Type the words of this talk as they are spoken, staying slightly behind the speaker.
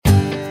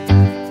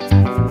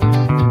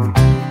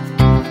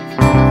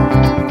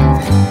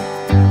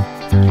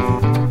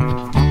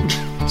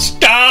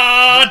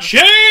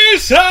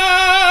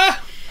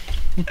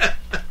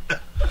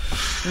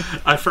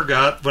I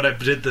forgot when I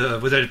put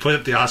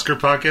up the Oscar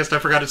podcast, I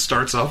forgot it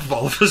starts off with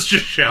all of us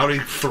just shouting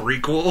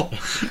threequel.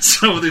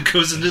 So it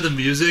goes into the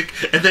music,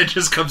 and then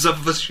just comes up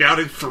with us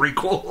shouting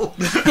threequel.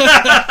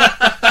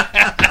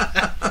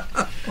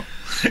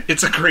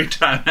 It's a great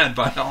time had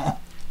by all.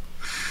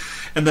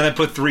 And then I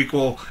put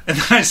threequel, and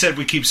then I said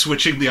we keep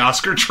switching the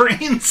Oscar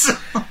trains.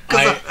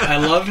 I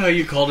loved how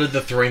you called it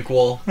the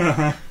threequel.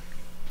 Uh-huh.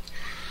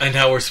 And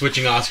how we're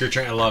switching Oscar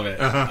train. I love it.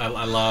 Uh-huh.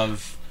 I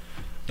love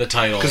the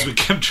title. Because we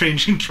kept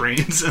changing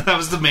trains, and that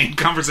was the main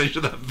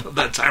conversation of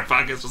that entire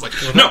podcast. Was like,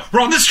 no,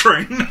 we're on this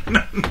train.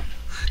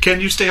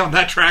 Ken, you stay on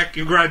that track.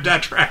 You ride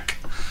that track.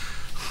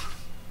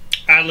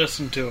 I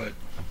listened to it.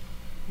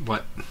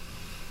 What?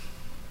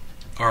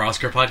 Our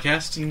Oscar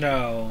podcast?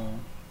 No,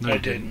 I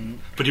didn't.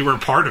 But you were a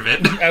part of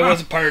it. I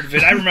was a part of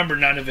it. I remember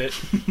none of it.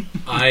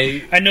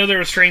 I know there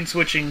was train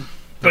switching,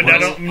 but I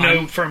don't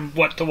know from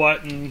what to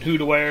what and who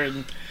to where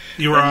and...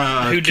 You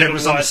were Ken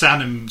was on the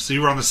Sound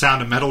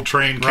of Metal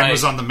train. Ken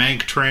was on the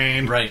Mank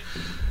train. Right.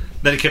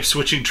 Then he kept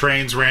switching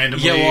trains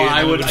randomly. Yeah, well,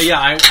 I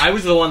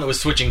was the one that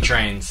was switching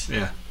trains.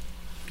 Yeah.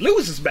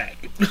 Lewis is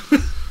back.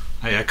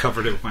 I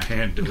covered it with my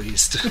hand at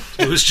least.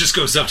 Lewis just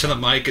goes up to the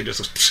mic and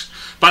just.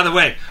 By the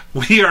way,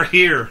 we are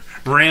here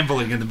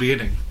rambling in the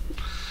beginning,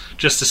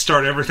 just to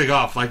start everything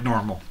off like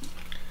normal,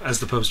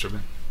 as the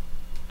posterman.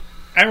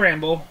 I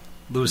ramble.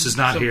 Lewis is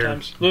not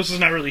sometimes. here. Lewis is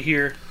not really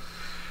here.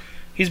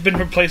 He's been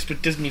replaced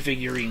with Disney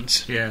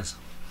figurines. Yes.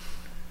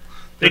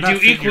 They do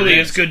equally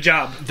as good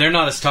job. They're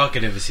not as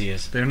talkative as he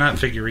is. They're not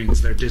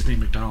figurines. They're Disney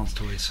McDonald's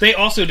toys. They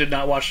also did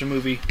not watch the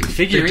movie.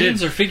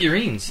 Figurines are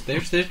figurines.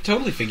 They're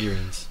totally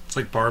figurines. It's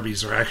like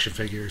Barbies or action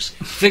figures.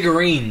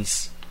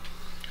 Figurines.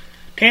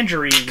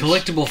 Tangerines.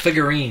 Collectible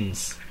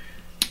figurines.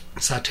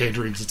 It's not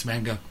tangerines, it's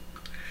mango.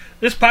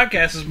 This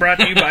podcast is brought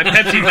to you by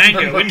Pepsi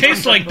Mango. It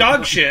tastes like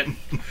dog shit.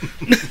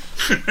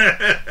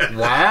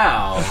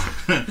 Wow.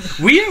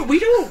 We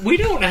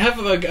don't have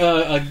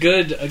a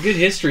good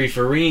history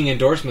for ringing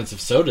endorsements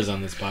of sodas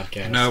on this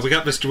podcast. No, we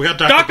got Dr.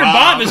 Dr.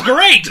 Bob is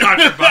great.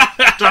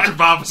 Dr.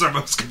 Bob is our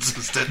most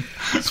consistent.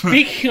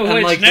 Speaking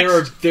of which,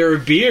 there are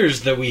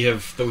beers that we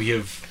have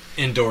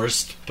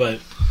endorsed, but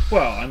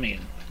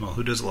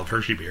who doesn't love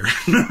Hershey beer?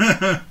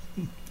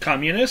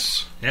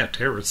 Communists? Yeah,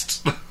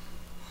 terrorists.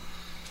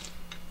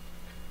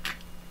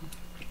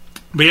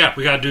 But yeah,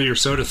 we gotta do your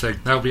soda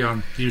thing. That'll be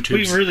on YouTube.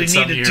 We really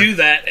need to do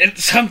that at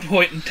some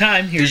point in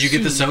time here. Did you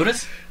get the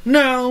sodas?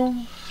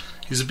 No.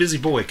 He's a busy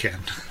boy, Ken.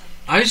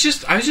 I was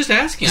just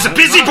asking. He's a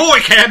busy boy,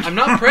 Ken. I'm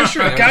not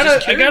pressuring. I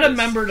got to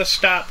remember to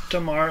stop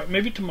tomorrow.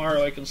 Maybe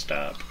tomorrow I can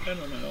stop. I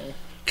don't know.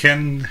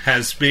 Ken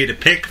has made a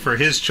pick for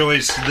his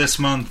choice this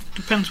month.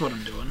 Depends what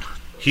I'm doing.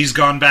 He's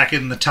gone back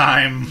in the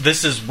time.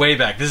 This is way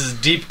back. This is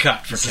deep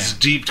cut for Ken. This is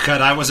deep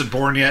cut. I wasn't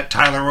born yet.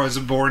 Tyler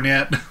wasn't born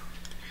yet.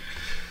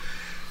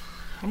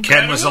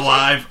 Ken was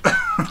alive.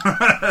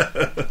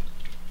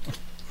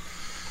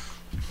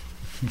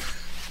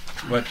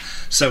 What?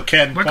 So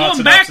Ken, we're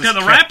going back to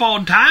the rap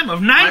old time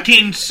of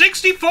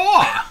 1964.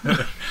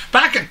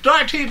 Back in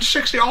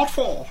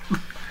 1964.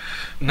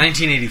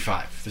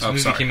 1985. This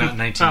movie came out in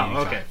 1985.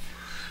 Oh, okay.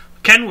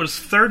 Ken was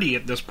 30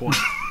 at this point.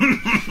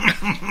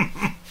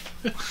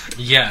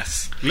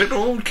 Yes.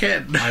 Little old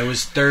Ken. I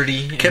was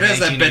 30. Ken has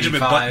that Benjamin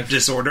Button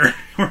disorder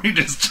where he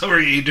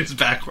ages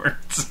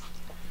backwards.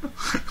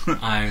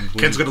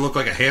 Ken's going to look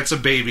like a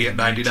handsome baby at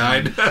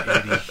 99.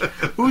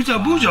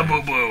 Ooza booza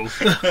boo boo.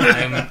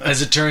 I'm,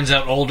 as it turns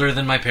out, older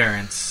than my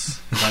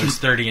parents. I was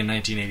 30 in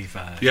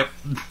 1985. Yep.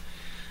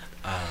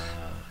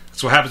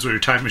 That's what happens when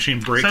your time machine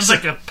breaks. Sounds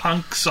like a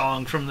punk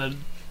song from the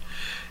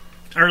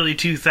early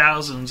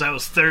 2000s. I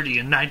was 30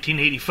 in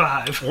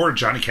 1985. Or a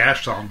Johnny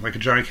Cash song, like a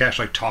Johnny Cash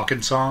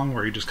talking song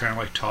where he just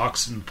kind of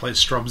talks and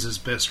strums his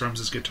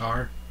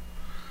guitar.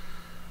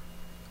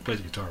 Plays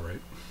the guitar,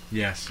 right?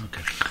 Yes.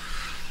 Okay.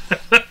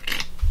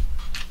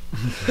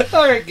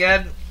 Alright,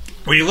 Ken.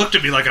 Well, you looked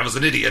at me like I was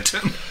an idiot.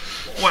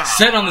 Wow.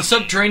 Set on the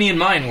subterranean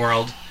mine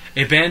world,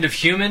 a band of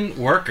human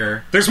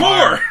worker... There's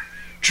more!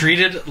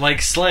 ...treated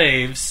like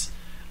slaves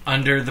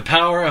under the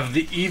power of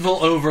the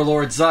evil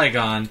overlord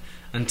Zygon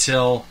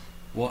until...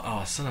 Well,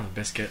 oh, son of a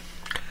biscuit.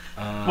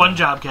 One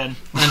job, Ken.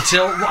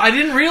 Until... Well, I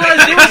didn't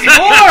realize there was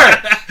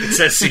more! It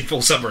says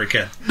sequel summary,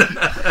 Ken.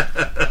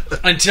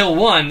 Until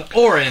one,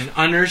 Orin,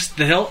 unearths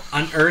the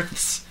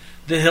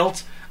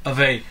hilt of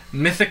a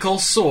mythical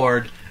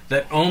sword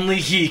that only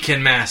he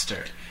can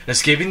master.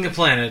 Escaping the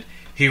planet,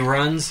 he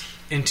runs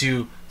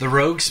into the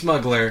rogue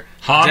smuggler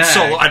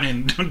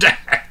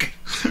Dag.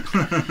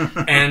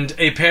 And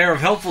a pair of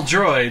helpful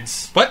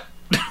droids. What?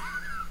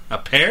 A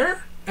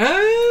pair?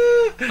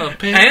 A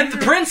pair? And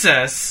the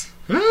princess,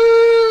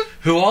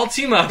 who all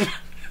team up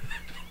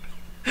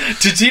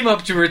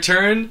to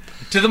return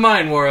to the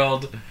mine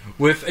world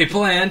with a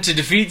plan to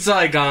defeat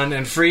Zygon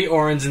and free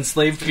Orin's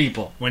enslaved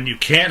people. When you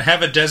can't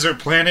have a desert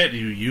planet,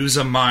 you use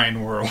a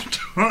mine world.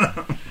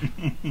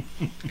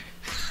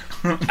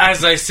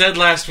 As I said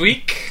last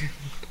week,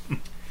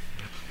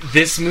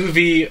 this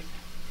movie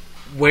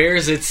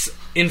wears its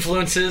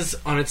influences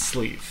on its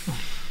sleeve.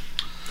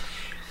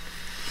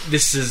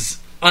 This is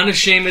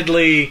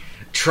unashamedly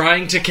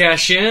trying to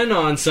cash in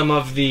on some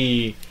of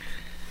the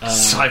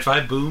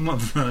sci-fi boom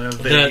of the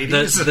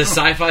 80s. The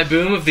sci-fi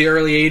boom of the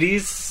early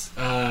 80s,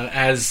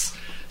 as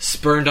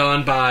spurned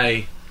on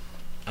by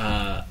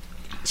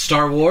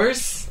Star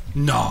Wars.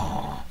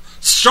 No.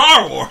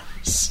 Star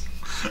Wars!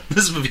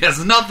 This movie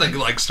has nothing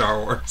like Star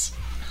Wars.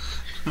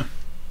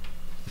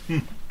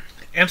 And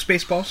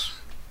Spaceballs.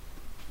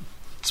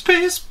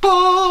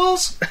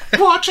 Spaceballs!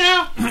 Watch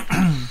out!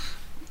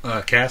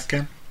 Cast,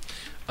 Ken?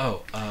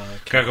 Oh,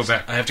 Gotta go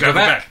back. I have to go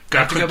back.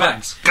 Gotta go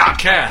back. God,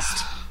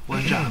 cast.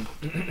 One job.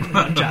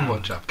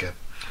 One job, Ken.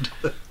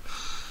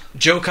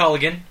 Joe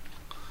Colligan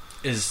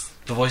is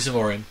the voice of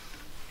Orin.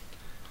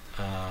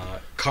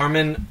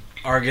 Carmen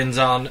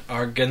Argenziano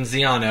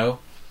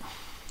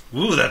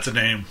Ooh, that's a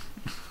name.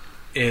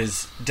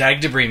 is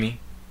Dag Debrimi.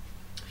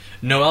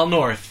 Noelle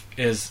North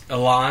is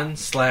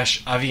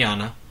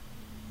Elan/Aviana.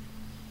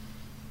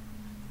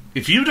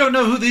 If you don't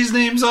know who these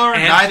names are,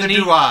 Anthony-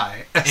 neither do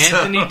I.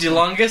 Anthony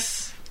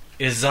DeLongis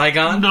is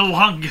Zygon. The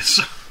longest.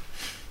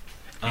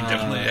 He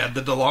definitely had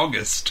the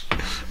longest.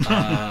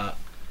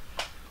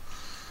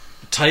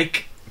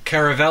 Tyke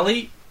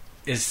Caravelli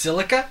is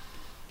Silica.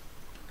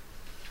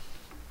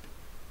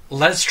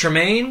 Les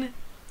Tremaine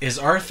is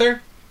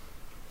Arthur.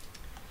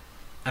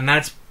 And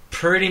that's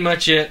pretty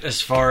much it as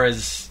far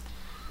as...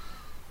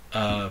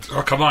 Oh,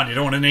 come on. You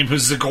don't want to name who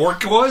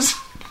Zagork was?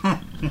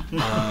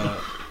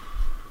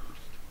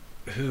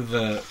 who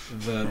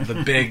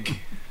the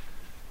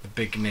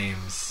big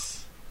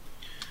names.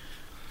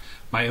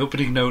 My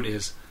opening note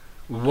is,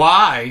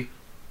 why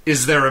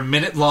is there a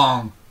minute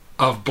long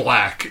of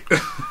black?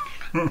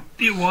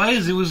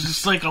 It was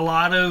just like a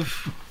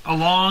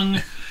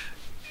long,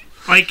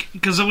 like,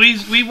 because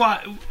we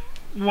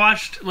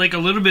watched like a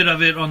little bit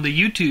of it on the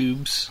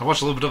YouTubes. I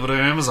watched a little bit of it on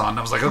Amazon, and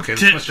I was like, okay,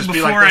 this must just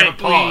be like they have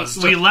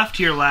paused. We left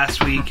here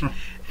last week,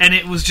 and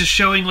it was just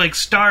showing like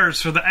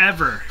stars for the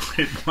ever.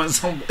 It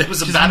was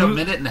about a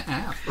minute and a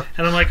half.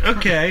 And I'm like,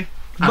 okay.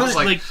 I was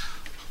like,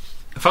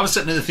 if I was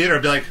sitting in the theater,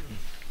 I'd be like,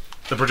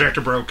 the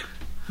projector broke.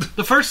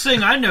 The first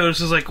thing I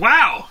noticed is like,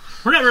 wow,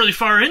 we're not really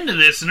far into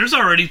this, and there's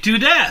already 2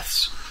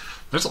 deaths.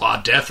 There's a lot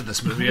of death in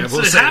this movie. I will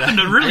It say happened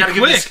that. really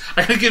quick.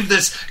 I gotta give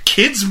this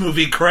kids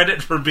movie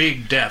credit for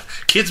being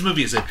death. Kids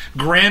movie is in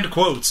grand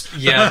quotes.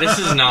 Yeah, this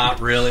is not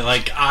really...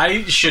 Like,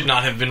 I should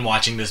not have been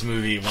watching this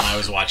movie when I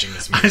was watching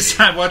this movie.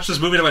 I watched this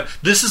movie and I went,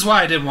 this is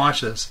why I didn't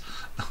watch this.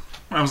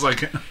 I was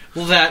like...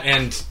 Well, that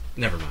and...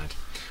 Never mind.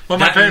 Well,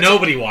 my parents,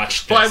 nobody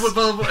watched this.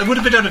 Well, I would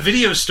have been at a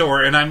video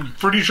store, and I'm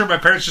pretty sure my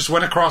parents just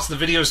went across the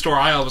video store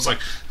aisle and was like,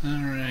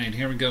 alright,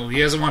 here we go. He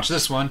hasn't watched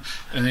this one,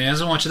 and he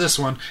hasn't watched this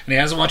one, and he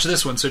hasn't watched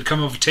this one, so it'd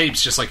come over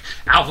tapes just like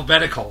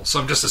alphabetical.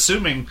 So I'm just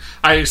assuming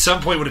I at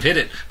some point would have hit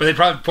it, but they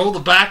probably pulled the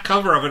back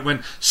cover of it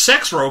when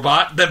Sex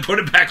Robot, then put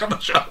it back on the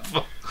shelf.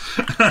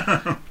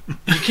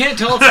 You can't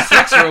tell it's a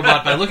sex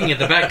robot by looking at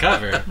the back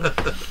cover,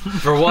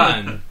 for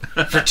one.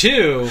 For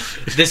two,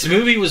 this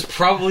movie was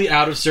probably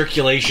out of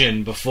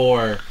circulation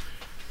before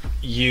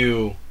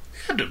you...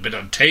 It had to have been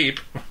on tape.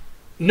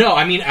 No,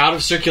 I mean out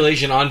of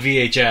circulation on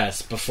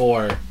VHS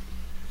before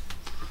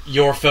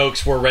your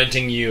folks were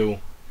renting you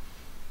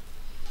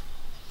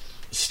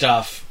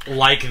stuff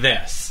like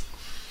this.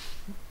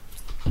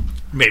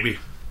 Maybe.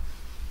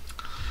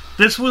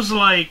 This was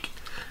like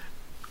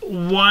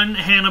one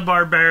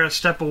Hanna-Barbera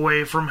step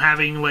away from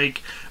having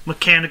like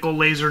mechanical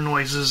laser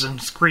noises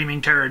and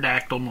screaming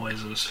pterodactyl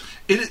noises.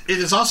 It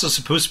is also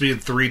supposed to be in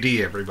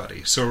 3D,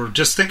 everybody. So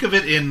just think of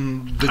it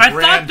in the I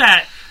thought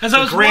that as I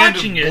was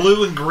watching it.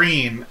 Blue and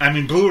green. I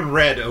mean, blue and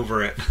red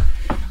over it.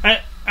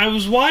 I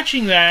was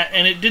watching that,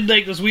 and it did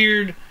like this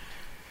weird...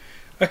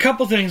 A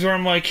couple things where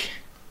I'm like...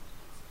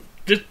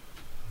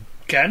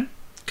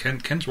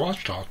 Ken's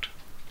watch talked.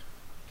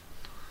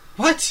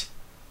 What?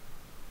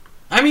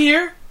 I'm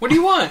here. What do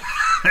you want?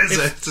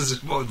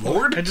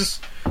 Lord?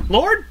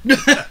 Lord?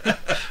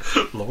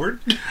 Lord?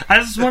 I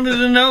just wanted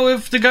to know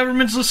if the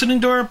government's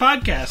listening to our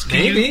podcast. Can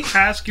Maybe. you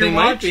ask your They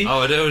might watch? be.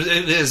 Oh, it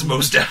is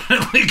most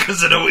definitely,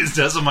 because it always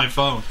does on my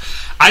phone.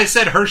 I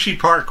said Hershey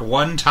Park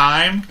one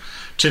time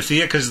to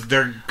Thea because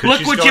Look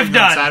she's what going you've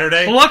done.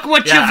 Saturday. Look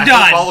what you've I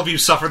done. hope all of you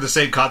suffer the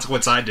same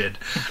consequence I did.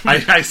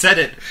 I said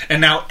it,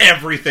 and now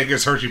everything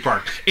is Hershey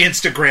Park.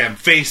 Instagram,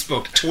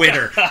 Facebook,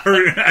 Twitter.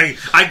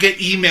 I get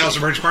emails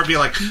from Hershey Park being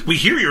like, "We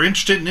hear you're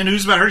interested in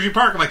news about Hershey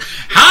Park." I'm like,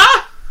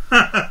 "Huh?"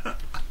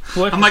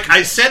 I'm like,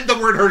 I said the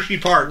word Hershey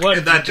Park,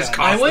 and that just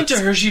cost I went to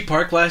Hershey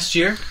Park last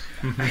year.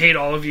 I hate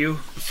all of you.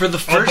 For the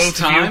first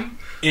time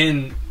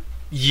in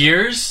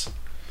years.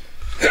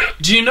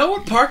 Do you know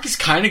what park is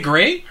kind of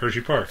great?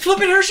 Hershey Park.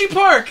 Flippin' Hershey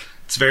Park!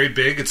 It's very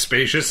big, it's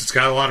spacious, it's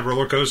got a lot of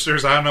roller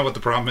coasters. I don't know what the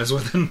problem is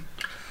with it.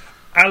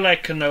 I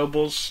like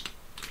Knoebels.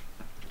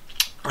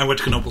 I went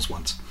to Knoebels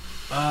once.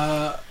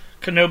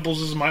 Knoebels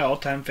is my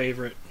all-time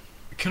favorite.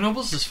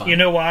 Knoebels is fun. You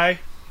know why?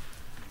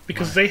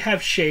 Because they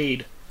have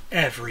shade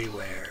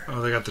everywhere.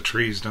 Oh, they got the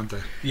trees, don't they?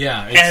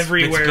 Yeah,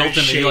 Everywhere it's built is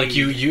into shade. like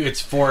you.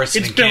 It's forest.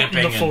 It's and built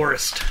camping in the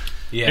forest.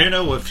 Yeah. Do you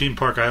know what theme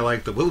park I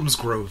like? The Williams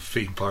Grove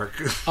theme park.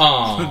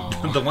 Oh,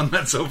 The one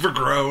that's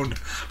overgrown,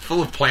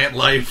 full of plant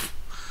life.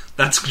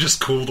 That's just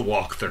cool to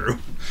walk through.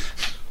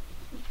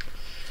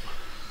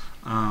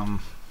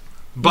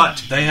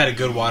 But they had a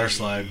good water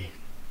slide.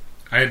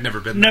 I had never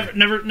been there.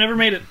 Never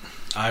made it.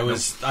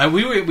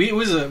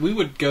 We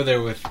would go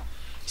there with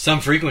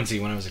some frequency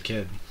when I was a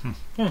kid.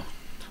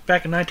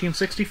 Back in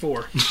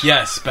 1964.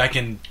 Yes, back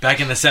in the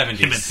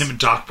 70s. Him and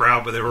Doc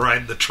Brown, but they were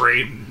riding the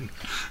train.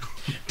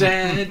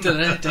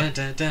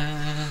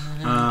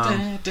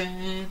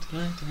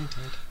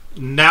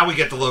 Now we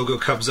get the logo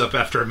comes up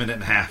after a minute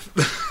and a half.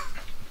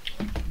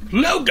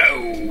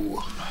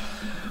 Logo!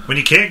 When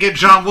you can't get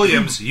John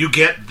Williams, you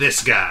get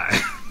this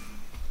guy.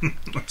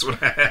 That's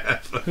what I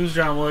have. Who's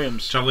John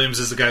Williams? John Williams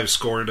is the guy who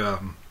scored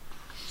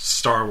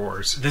Star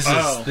Wars. This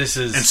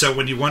is And so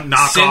when you want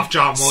knock off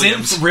John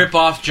Williams, rip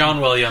off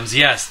John Williams,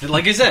 yes.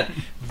 Like I said,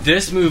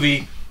 this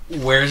movie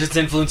wears its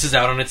influences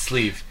out on its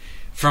sleeve.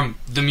 From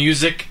the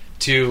music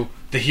to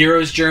the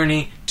hero's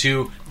journey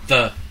to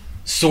the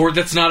sword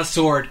that's not a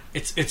sword,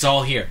 it's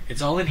all here.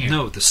 It's all in here.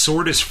 No, the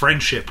sword is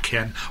friendship,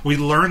 Ken. We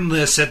learn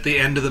this at the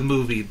end of the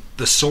movie.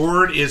 The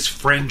sword is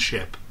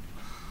friendship.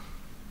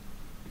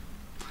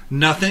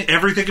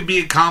 Everything can be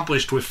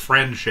accomplished with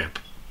friendship.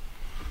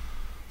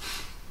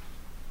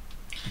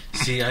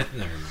 See, I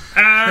never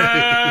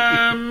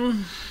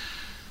mind.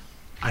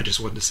 I just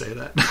wanted to say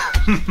that.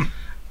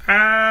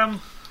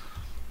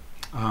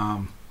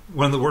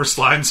 One of the worst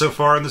lines so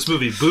far in this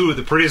movie. Boo,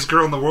 the prettiest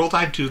girl in the world,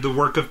 I'd do the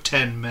work of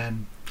 10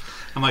 men.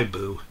 I'm like,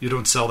 boo, you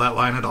don't sell that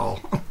line at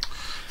all.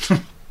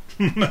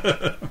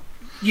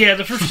 Yeah,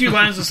 the first few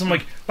lines of some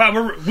like, wow,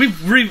 we're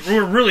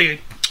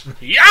really,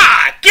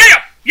 yeah, get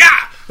up,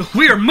 yeah,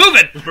 we are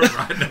moving,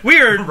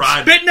 we are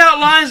spitting out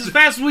lines as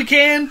fast as we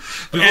can.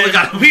 We've only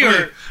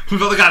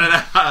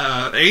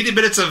got 80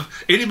 minutes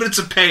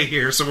of pay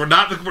here, so we're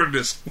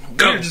just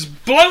go. We're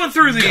just blowing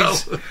through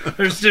these.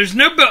 There's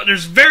no build.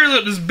 There's very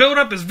little. This build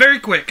up is very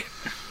quick.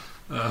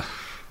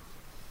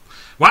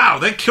 Wow,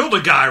 they killed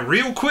a guy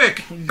real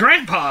quick.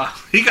 Grandpa,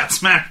 he got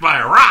smashed by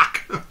a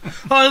rock.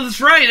 Oh, that's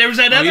right. There was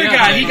that other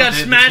guy. He got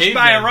smashed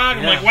by a rock.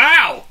 I'm like,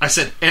 wow. I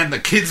said, and the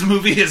kids'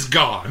 movie is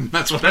gone.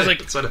 That's what I was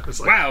like.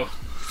 Wow,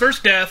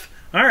 first death.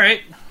 All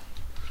right.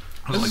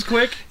 This is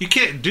quick. You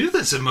can't do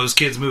this in most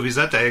kids' movies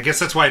that day. I guess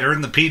that's why it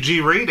earned the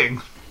PG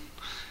rating.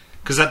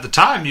 Because at the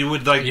time, you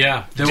would like...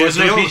 Yeah, there was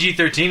no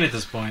PG-13 at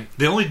this point.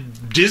 The only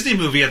Disney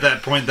movie at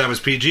that point that was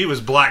PG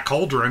was Black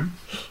Cauldron.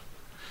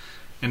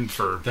 And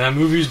for... That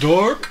movie's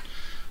dark.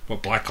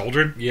 What, Black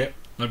Cauldron? Yep.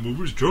 That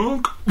movie's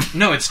junk.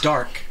 No, it's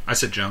dark. I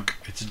said junk.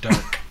 It's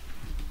dark.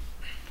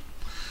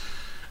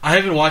 I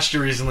haven't watched it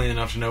recently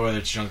enough to know whether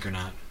it's junk or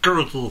not.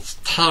 Girdle's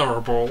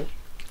terrible.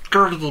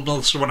 Girdle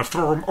knows you want to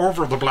throw him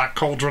over the Black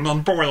Cauldron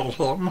and boil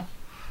him.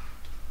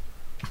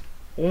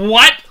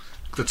 What?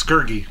 That's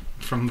Gurgi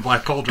from the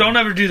Black Cauldron. Don't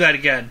ever do that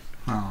again.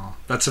 Oh,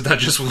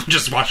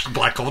 just watch the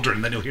Black Cauldron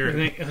and then you'll hear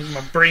it. I think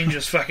my brain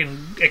just fucking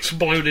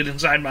exploded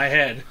inside my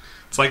head.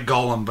 It's like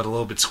Gollum, but a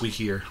little bit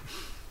squeakier.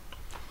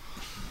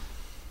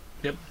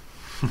 Yep.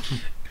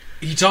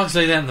 He talks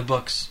like that in the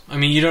books. I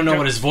mean, you don't know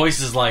what his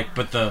voice is like,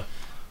 but the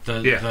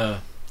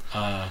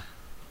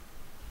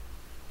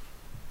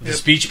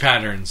speech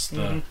patterns,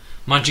 the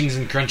munchings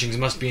and crunchings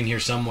must be in here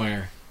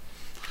somewhere.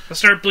 I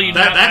start bleeding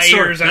out my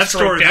ears. That's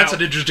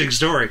an interesting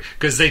story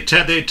because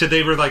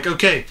they were like,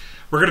 okay,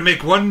 we're gonna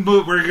make one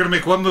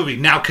movie.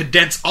 Now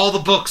condense all the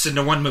books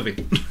into one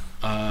movie.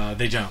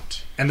 They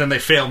don't, and then they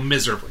fail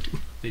miserably.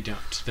 They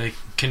don't. They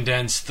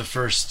condense the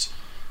first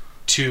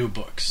 2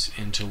 books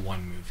into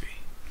one movie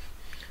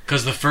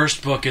because the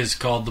first book is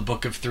called The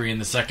Book of Three, and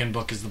the second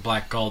book is The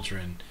Black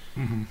Cauldron.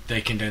 Mm-hmm.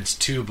 They condense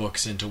 2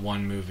 books into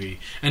one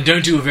movie and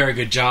don't do a very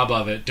good job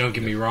of it. Don't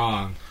get me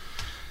wrong.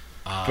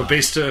 But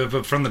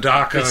from the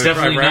doc, it's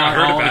definitely not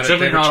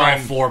all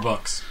 4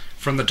 books.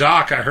 From the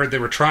doc, I heard they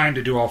were trying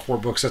to do all 4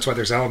 books. That's why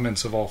there's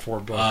elements of all 4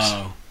 books.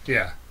 Oh,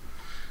 yeah,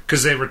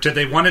 because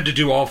they wanted to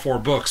do all 4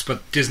 books,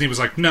 but Disney was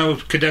like, no,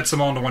 condense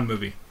them all into one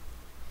movie.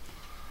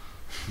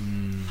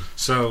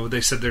 So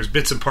they said there's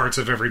bits and parts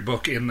of every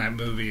book in that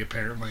movie.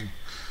 Apparently,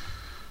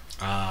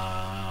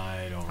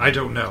 I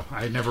don't know.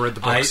 I never read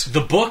the books.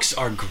 The books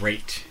are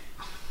great.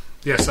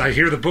 Yes, I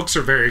hear the books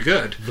are very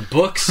good. The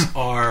books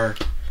are...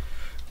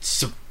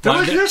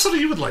 There's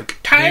something you would like.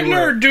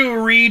 Tyler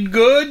do read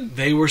good.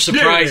 They were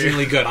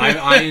surprisingly good.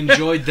 I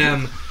enjoyed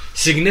them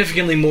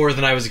significantly more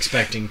than I was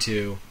expecting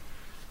to.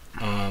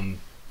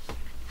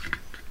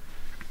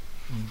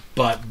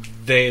 But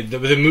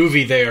the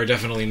movie, they are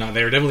definitely not.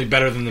 They are definitely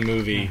better than the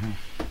movie. Mm-hmm.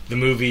 The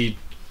movie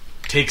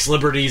takes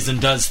liberties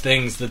and does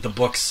things that the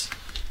books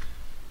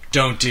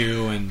don't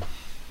do, and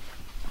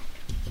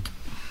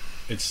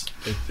it's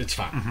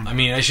fine. Mm-hmm. I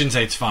mean, I shouldn't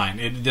say it's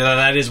fine.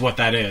 That is what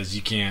that is.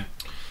 You can't.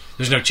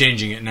 There's no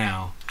changing it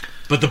now.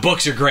 But the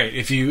books are great.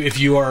 If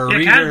you are a reader,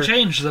 you can't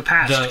change the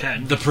past.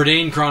 The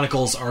Prydain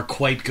Chronicles are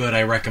quite good.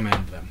 I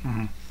recommend them.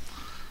 Mm-hmm.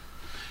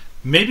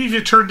 Maybe if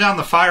you turned down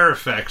the fire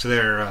effect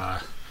there,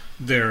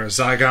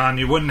 Zygon,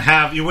 you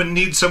wouldn't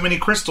need so many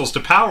crystals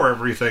to power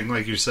everything,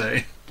 like you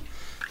say.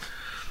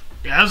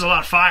 Yeah, that was a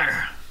lot of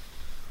fire.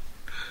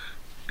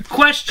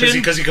 Question.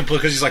 Because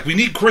he's like, we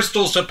need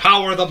crystals to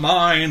power the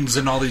mines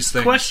and all these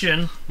things.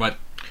 Question. What?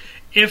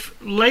 If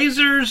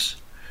lasers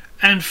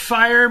and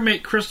fire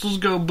make crystals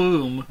go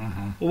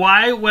boom,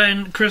 why,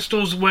 when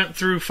crystals went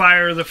through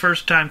fire the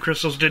first time,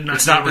 crystals did not?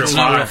 It's not real It's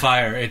fire. not real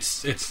fire.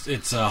 It's a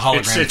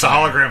hologram. It's a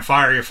hologram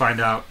fire. You find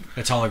out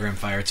It's hologram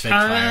fire. It's fake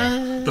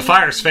fire. the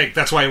fire's fake.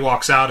 That's why he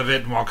walks out of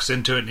it and walks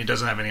into it, and he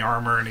doesn't have any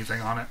armor or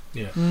anything on it.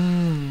 Yeah,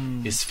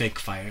 it's fake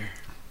fire.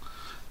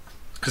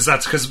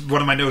 Because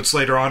one of my notes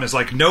later on is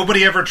like,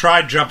 nobody ever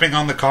tried jumping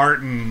on the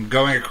cart and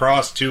going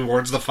across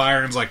towards the fire,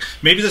 and it's like,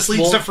 maybe this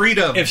leads to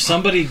freedom. If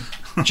somebody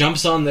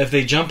if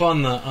they jump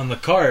on the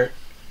cart,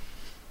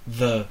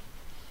 the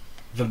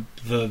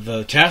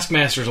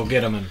taskmasters will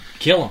get them and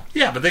kill them.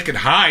 Yeah, but they can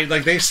hide.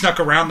 Like, they snuck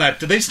around the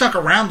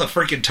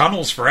freaking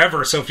tunnels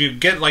forever. So if you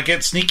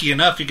get sneaky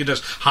enough, you can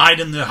just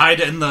hide in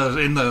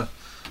the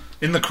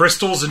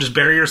crystals and just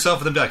bury yourself,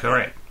 and then be like, all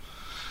right.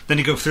 Then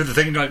you go through the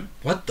thing and you're like,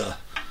 what the?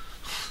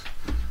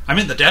 I'm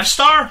in the Death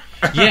Star?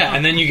 Yeah,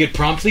 and then you get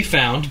promptly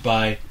found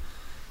by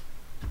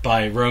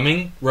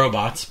roaming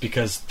robots,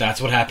 because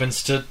that's what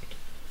happens to.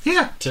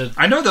 Yeah,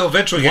 I know they'll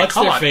eventually get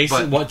caught. What's their face?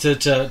 But What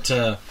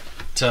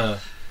to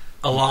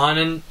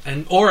Alon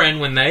and Orin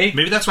when they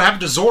maybe that's what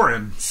happened to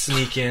Zorin.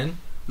 sneak in?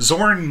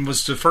 Zorin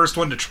was the first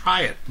one to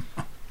try it.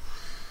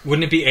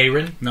 Wouldn't it be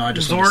Aaron? No, I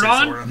just want to say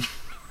Zordon?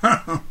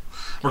 Zorin.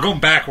 We're going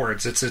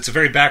backwards. It's a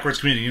very backwards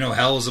community. You know,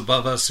 hell is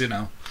above us. You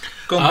know,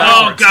 going Oh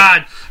backwards.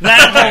 God,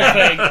 that whole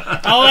thing.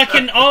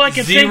 All I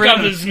can think Zerin?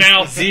 of is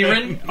now.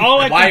 Zerin? All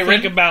I can Wyron?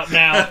 think about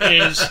now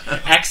is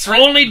X-ray?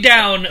 only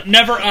down,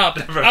 never up.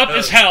 Up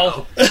is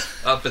hell.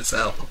 Up is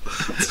hell.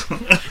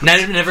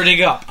 Never dig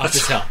up. Up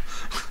as hell.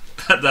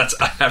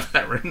 I have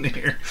that written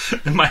here.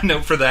 And my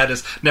note for that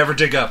is never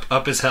dig up.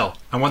 Up is hell.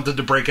 I want them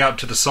to break out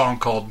to the song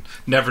called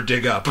 "Never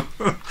Dig Up."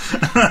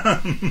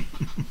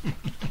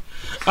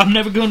 I'm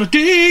never gonna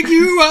dig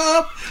you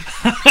up.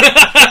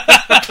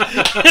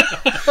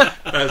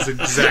 That's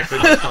exactly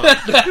what I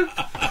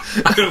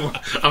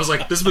thought. I was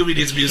like, this movie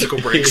needs musical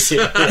breaks. I'm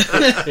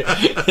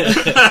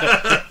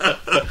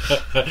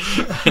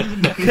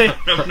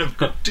never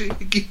gonna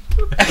dig you.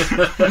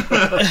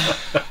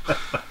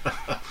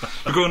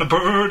 We're gonna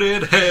burn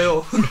in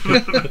hell.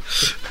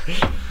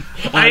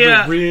 I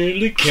don't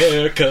really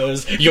care,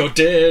 'cause you're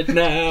dead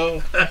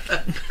now.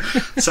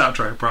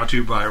 Soundtrack brought to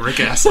you by Rick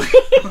Astley.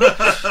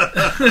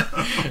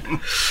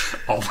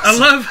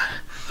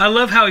 I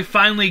love how he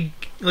finally,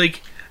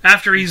 like,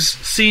 after he's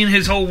seen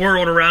his whole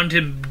world around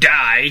him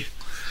die,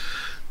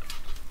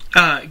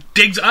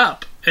 digs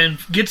up and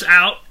gets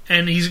out,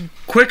 and he's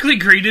quickly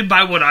greeted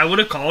by what I would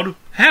have called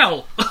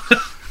hell.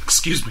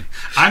 Excuse me.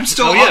 I'm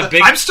still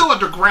I'm still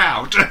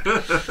underground.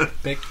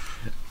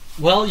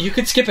 Well, you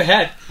could skip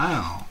ahead.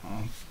 Oh.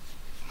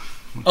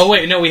 Oh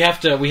wait, no, we have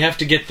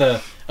to get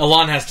the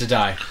Alon has to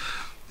die.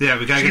 Yeah,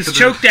 we gotta get He's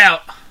choked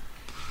out.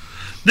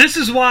 This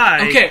is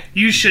why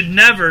you should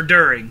never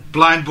during.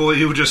 Blind boy,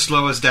 you would just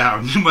slow us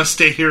down. You must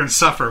stay here and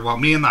suffer while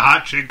me and the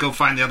hot chick go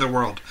find the other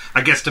world.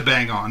 I guess to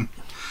bang on.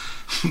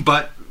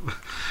 But,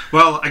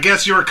 well, I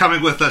guess you're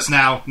coming with us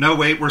now. No,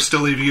 wait, we're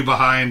still leaving you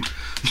behind.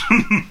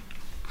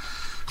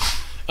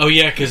 Oh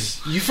yeah, because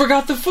you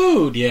forgot the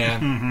food. Yeah.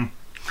 Mm-hmm.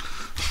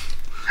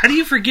 How do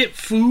you forget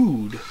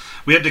food?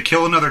 We had to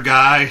kill another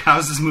guy.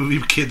 How's this movie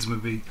a kid's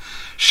movie?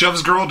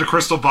 Shoves girl into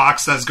crystal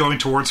box that's going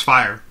towards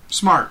fire.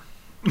 Smart.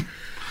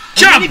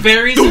 He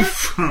buries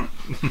her.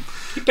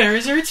 He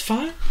buries her. It's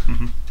fine.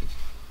 Mm-hmm.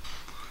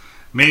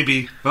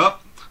 Maybe. Well,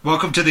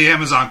 welcome to the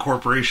Amazon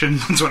Corporation.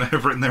 That's what I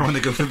have written there when they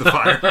go through the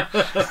fire.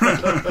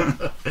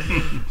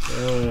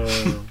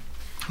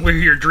 Where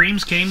your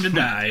dreams came to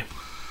die.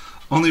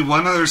 Only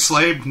one other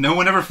slave. No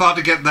one ever thought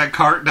to get in that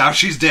cart. Now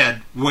she's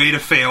dead. Way to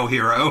fail,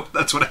 hero.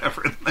 That's what I have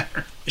written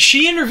there.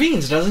 She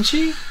intervenes, doesn't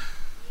she?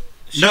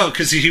 No,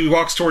 because he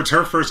walks towards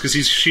her first because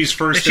she's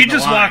first. He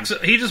just walks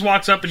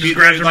up and just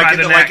grabs her by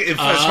the neck. As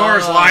far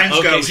as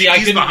lines go,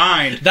 he's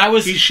behind.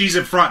 She's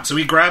in front, so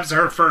he grabs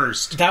her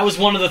first. That was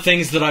one of the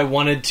things that I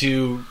wanted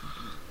to.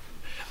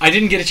 I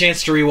didn't get a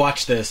chance to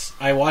rewatch this.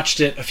 I watched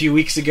it a few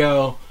weeks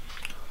ago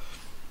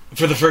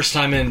for the first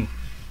time in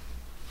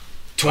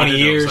 20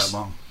 years. It was that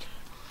long.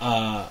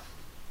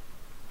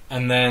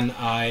 And then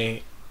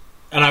I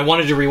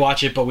wanted to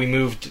rewatch it, but we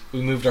moved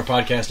our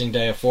podcasting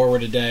day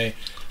forward a day.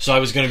 So I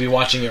was going to be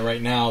watching it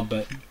right now,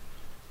 but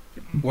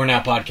we're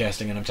now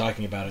podcasting and I'm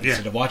talking about it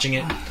instead of watching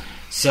it.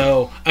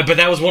 So, but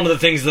that was one of the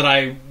things that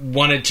I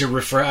wanted to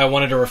I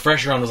wanted a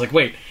refresher on. I was like,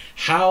 wait,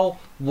 how?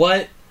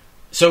 What?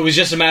 So it was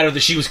just a matter that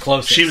she was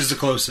closest. She was the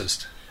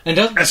closest. And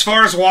as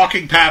far as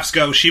walking paths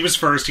go, she was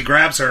first. He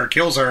grabs her,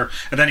 kills her,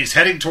 and then he's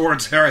heading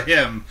towards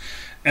him,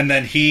 and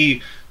then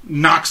he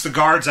knocks the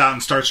guards out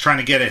and starts trying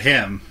to get at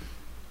him.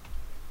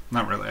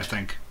 Not really, I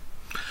think.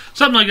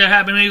 Something like that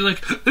happened, and he's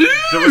like, ooh,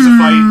 there was a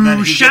fight, and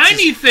then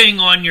shiny thing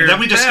on your and then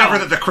we bell. discover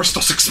that the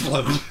crystals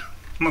explode.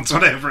 That's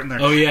what I have written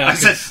there. Oh, yeah. I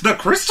said, the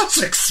crystals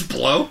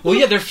explode? Well,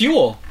 yeah, they're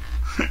fuel.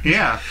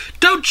 Yeah.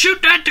 Don't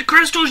shoot at the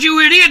crystals, you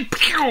idiot!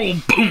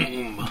 Pew!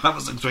 Boom! I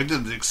was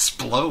expecting it to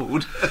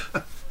explode.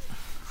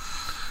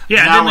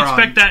 Yeah, Now I didn't we're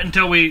expect on. that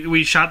until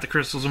we shot the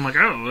crystals. I'm like,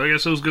 oh, I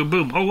guess those go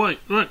boom. Oh, wait,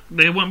 look,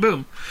 they went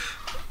boom.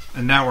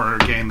 And now we're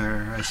getting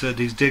there. I said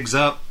he digs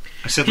up.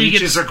 I said He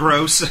leeches gets- are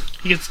gross.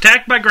 He gets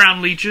attacked by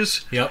ground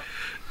leeches. Yep.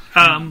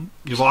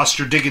 You lost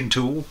your digging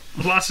tool.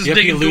 Lost his Yep,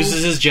 he digging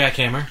loses tool. his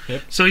jackhammer.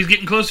 Yep. So he's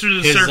getting closer to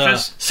the His,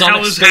 surface. sonic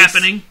Hell is space-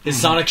 happening. His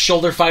sonic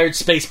shoulder-fired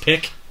space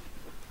pick.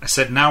 I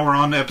said now we're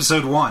on to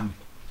episode 1.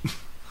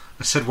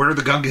 I said where are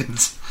the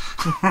Gungans?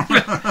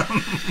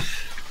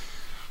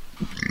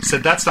 I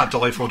said that's not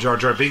delightful Jar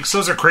Jar Binks.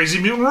 Those are crazy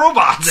mutant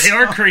robots. They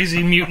are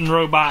crazy mutant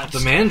robots. The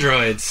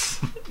mandroids.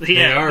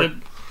 They are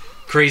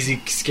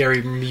crazy,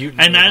 scary mutant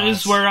and that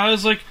robots. is where I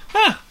was like,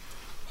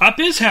 up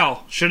is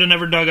hell. Should have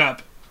never dug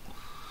up.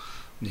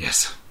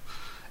 Yes.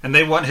 And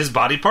they want his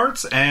body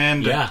parts,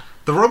 and Yeah.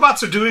 the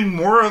robots are doing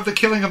more of the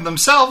killing of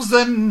themselves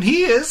than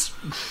he is.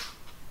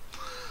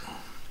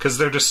 Because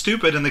they're just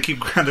stupid, and they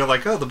keep they're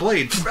like, oh, the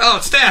blade. Oh,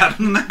 it's stabbed,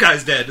 and that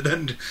guy's dead.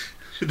 And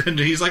then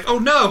he's like, oh,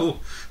 no.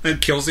 And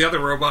kills the other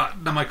robot.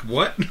 And I'm like,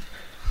 what?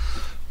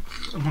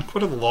 I'm like,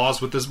 what are the laws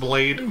with this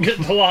blade?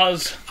 The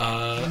laws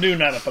do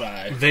not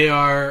apply. They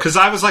are... Because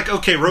I was like,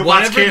 okay,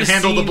 robots Whatever can't the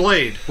handle the scene-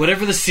 blade.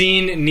 Whatever the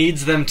scene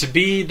needs them to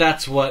be,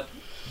 that's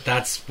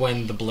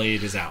when the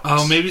blade is out.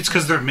 Oh, maybe it's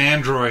because they're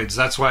mandroids.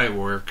 That's why it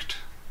worked.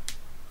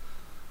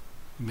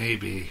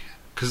 Maybe.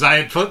 Because I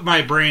had put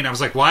my brain, I was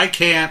like, why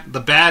can't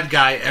the bad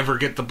guy ever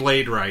get the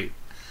blade right?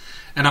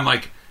 And I'm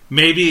like,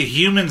 maybe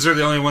humans are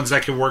the only ones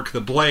that can work the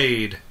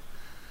blade.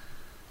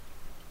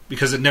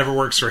 Because it never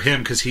works for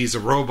him because he's a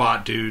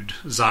robot dude,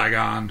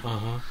 Zygon.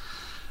 Uh-huh.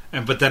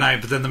 But then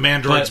the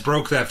mandroids But-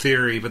 broke that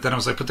theory. But then I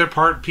was like, but they're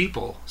part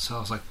people. So I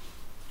was like,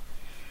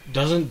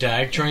 Doesn't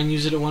Dag try and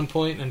use it at one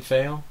point and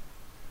fail?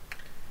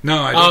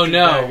 no, I don't Oh think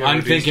no, Dag ever I'm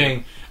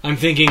used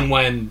thinking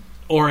when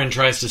Orin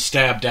tries to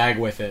stab Dag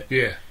with it. it.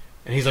 Yeah.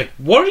 And he's like,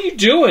 "What are you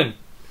doing?"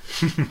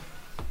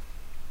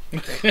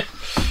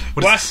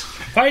 Why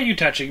are you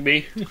touching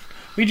me?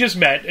 We just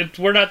met.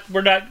 We're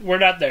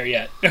not there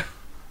yet.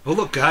 Oh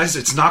look, guys,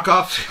 it's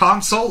knockoff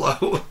Han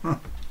Solo.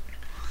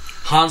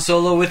 Han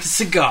Solo with a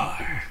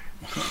cigar.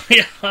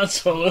 Yeah, Han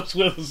Solo's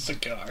with a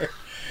cigar.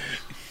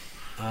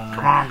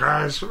 Come on,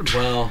 guys.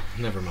 Well,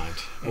 never mind.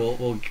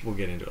 We'll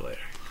get into it later.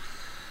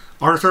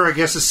 Arthur, I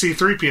guess, is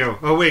C-3PO.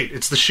 Oh, wait,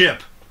 it's the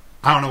ship.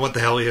 I don't know what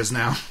the hell he is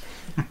now.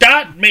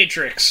 Dot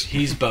Matrix.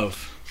 He's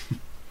both.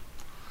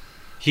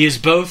 He is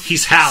both.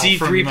 He's Hal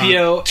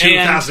C-3PO from,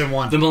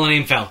 2001. and the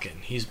Millennium Falcon.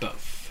 He's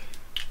both.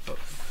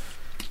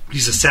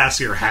 He's a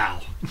sassier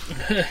Hal.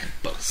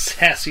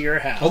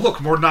 Sassier Hal. Oh,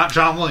 look, more not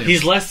John Williams.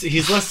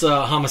 He's less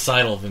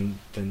homicidal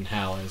than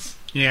Hal is.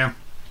 Yeah.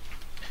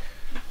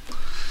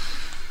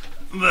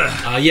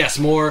 Yes,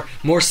 more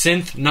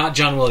synth, not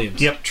John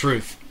Williams. Yep.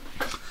 Truth.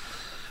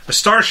 A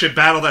starship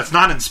battle that's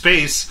not in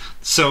space,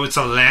 so it's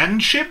a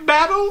land ship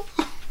battle?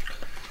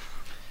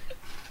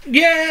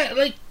 Yeah,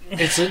 like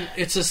It's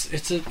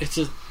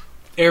a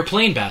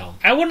airplane battle.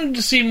 I wanted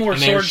to see more An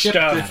sword airship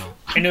stuff, battle.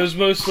 and it was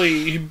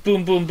mostly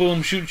boom, boom,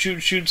 boom, shoot,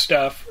 shoot, shoot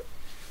stuff.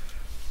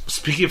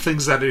 Speaking of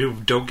things that you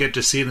don't get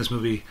to see in this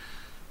movie,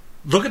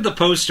 look at the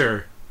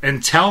poster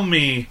and tell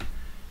me,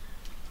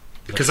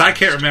 because I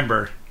can't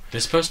remember.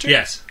 This poster?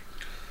 Yes.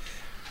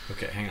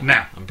 Okay, hang on.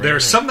 Now, I'm bringing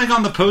there's it. something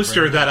on the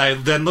poster bringing it that I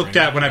then looked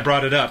Bringing at when it I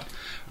brought it up.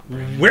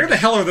 Where the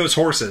hell are those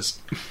horses?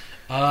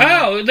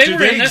 Oh, they Do were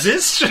they in this-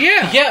 exist?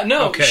 Yeah. Yeah,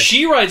 no. Okay.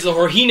 She rides the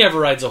horse. He never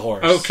rides a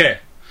horse. Okay.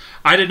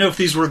 I didn't know if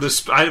these were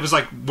I was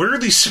like, where are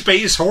these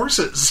space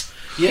horses?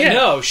 Yeah,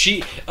 no.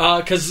 She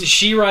because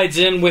she rides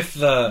in with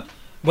the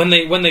when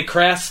they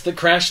crash the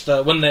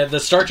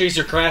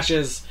Starchaser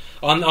crashes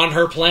on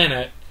her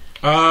planet.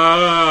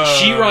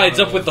 She rides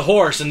up with the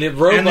horse, and the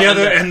robot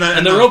and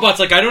the robot's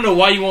like, I don't know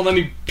why you won't let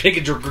me take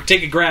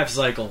a graph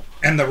cycle.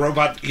 And the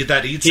robot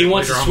that eats He it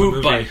wants a later on in the swoop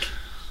movie. bike.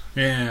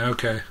 Yeah,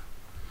 okay.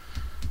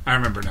 I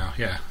remember now.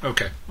 Yeah,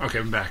 okay. Okay,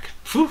 I'm back.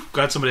 Phew,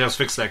 glad somebody else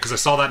fixed that, because I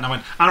saw that and I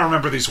went, I don't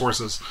remember these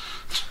horses.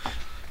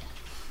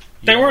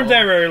 They weren't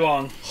there very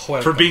long.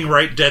 For being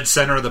right dead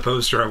center of the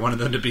poster, I wanted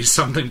them to be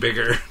something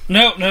bigger.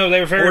 No, they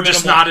were very Or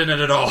just minimal. not in it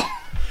at all.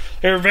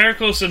 They were very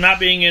close to not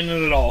being in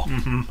it at all.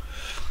 Mm-hmm.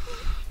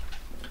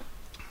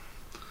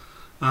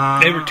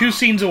 They were 2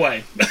 scenes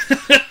away.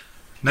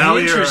 Now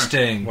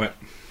Interesting. What?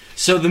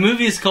 So the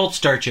movie is called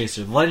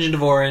Starchaser: The Legend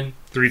of Orin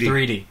 3D.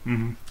 3D.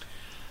 Mm-hmm.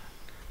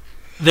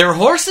 There are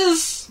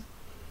horses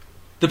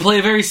that play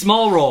a very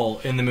small role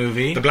in the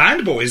movie. The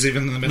blind boy's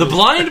even in the middle. The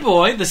blind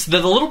boy,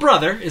 the little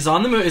brother, is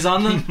on the is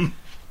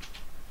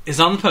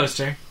on the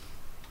poster.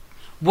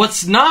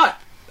 What's not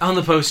on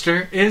the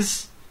poster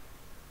is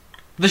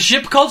the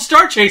ship called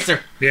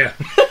Starchaser, Yeah.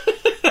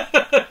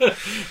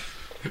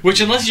 which,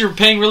 unless you're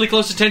paying really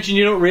close attention,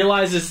 you don't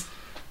realize is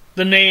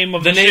The name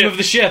of the name ship. of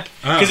the ship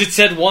because Oh. it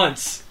said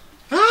once.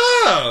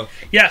 Oh!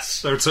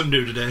 Yes. Learned something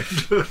new today.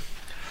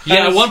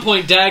 Yeah, at one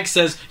point, Dag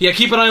says, "Yeah,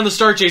 keep an eye on the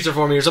Starchaser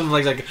for me," or something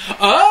like that.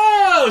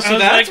 Oh, so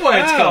that's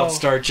why it's called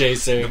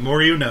Starchaser. The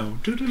more you know.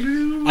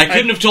 I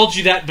couldn't have told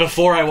you that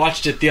before I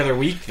watched it the other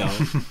week, though.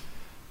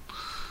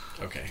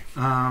 Okay.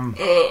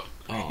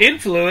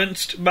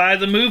 Influenced by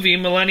the movie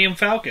Millennium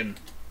Falcon.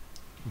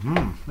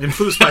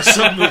 Influenced by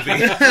some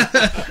movie.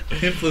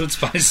 Influenced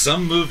by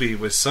some movie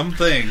with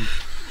something.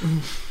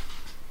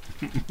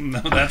 No,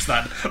 that's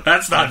not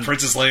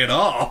Princess Leia at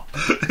all.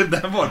 In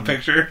that one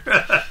picture.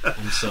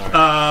 I'm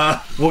sorry.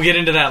 We'll get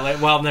into that later.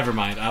 Well, never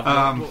mind.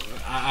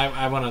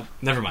 I want to.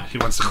 Never mind. He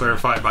wants to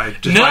clarify by.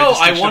 No,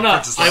 I want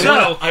to.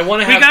 I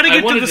want to. We got to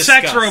get to the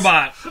sex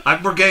robot.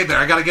 We're getting there.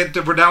 I got to get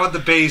to. We're now at the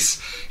base.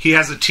 He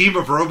has a team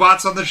of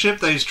robots on the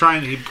ship that he's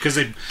trying to, because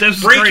they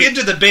break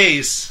into the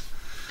base,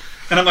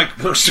 and I'm like,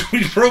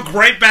 we broke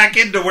right back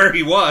into where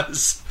he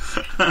was.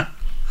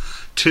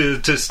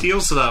 To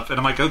steal stuff, and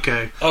I'm like,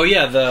 okay. Oh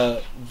yeah,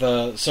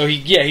 so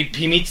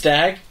he meets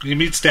Dag. He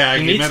meets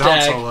Dag. He met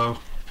Han Solo,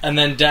 and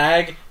then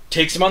Dag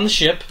takes him on the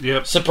ship.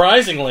 Yep.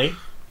 Surprisingly.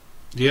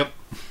 Yep.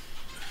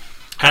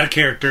 Had a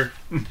character.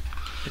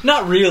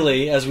 Not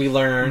really, as we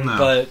learn,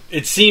 but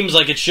it seems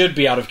like it should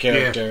be out of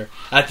character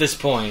at this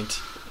point.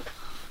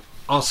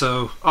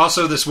 Also,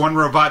 this one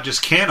robot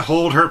just can't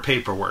hold her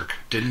paperwork.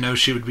 Didn't know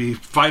she would be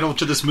vital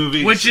to this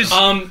movie. Which is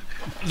that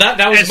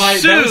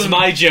was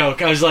my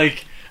joke. I was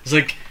like,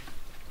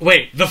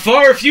 wait, the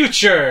far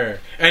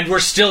future, and we're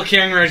still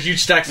carrying around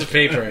huge stacks of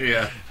paper.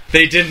 Yeah,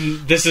 they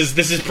didn't. This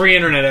is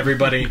pre-internet,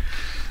 everybody.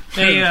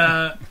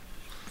 Her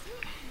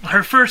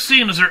first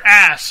scene is her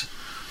ass.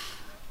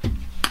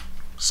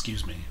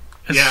 Excuse me.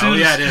 It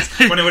is.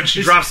 When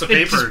she drops the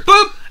paper, just,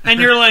 boop, and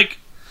you're like,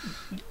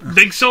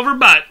 big silver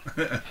butt.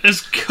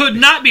 This could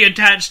not be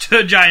attached to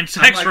a giant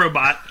sex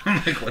robot. I'm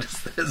like, what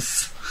is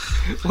this?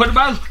 What am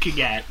I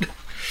looking at?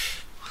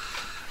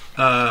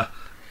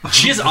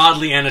 She is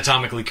oddly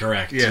anatomically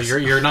correct. Yes. So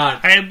you're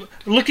not. I'm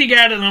looking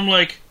at it and I'm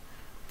like,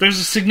 there's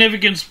a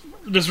significance.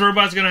 This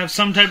robot's going to have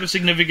some type of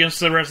significance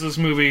to the rest of this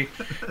movie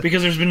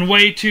because there's been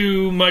way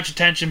too much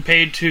attention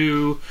paid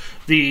to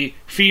the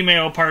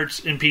female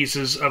parts and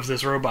pieces of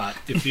this robot.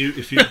 If you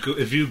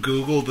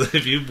Googled,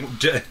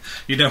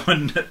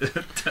 when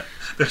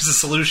there's a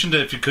solution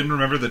to, if you couldn't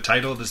remember the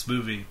title of this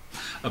movie,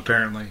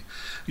 apparently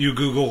you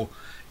Google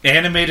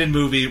animated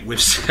movie with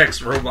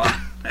sex robot,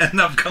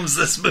 and up comes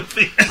this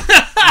movie.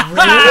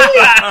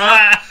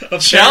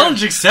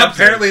 Challenge accepted.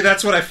 Apparently,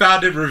 that's what I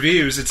found in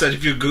reviews. It said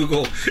if you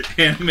Google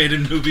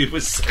animated movie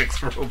with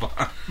sex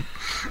robot.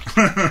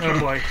 Oh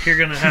boy, you're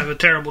gonna have a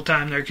terrible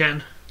time there,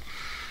 Ken.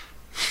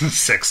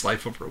 Sex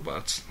life of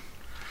robots.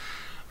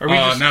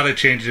 Now they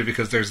changed it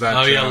because there's that.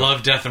 Oh yeah,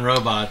 Love, Death, and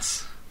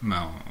Robots.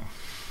 No.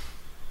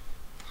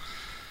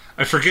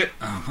 I forget.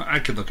 Oh, I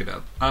could look it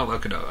up. I'll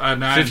look it up.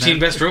 15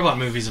 best robot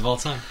movies of all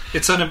time.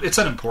 It's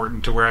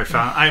unimportant to where I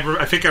found.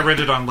 I think I read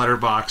it on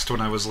Letterboxd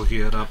when I was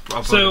looking it up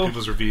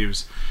people's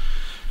reviews.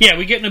 Yeah,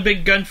 we get in a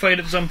big gunfight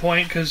at some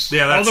point because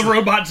all the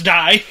robots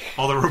die.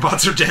 All the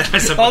robots are dead.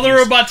 All the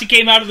robots he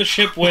came out of the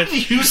ship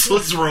with.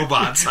 Useless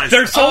robots.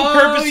 Their sole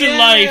purpose in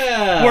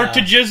life were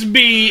to just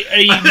be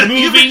a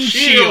moving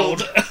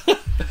shield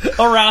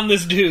around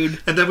this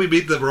dude. And then we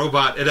meet the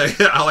robot, and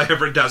all I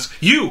ever does,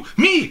 you,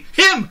 me,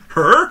 him,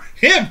 her,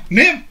 him,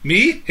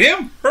 me,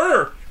 him,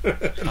 her.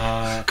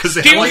 Because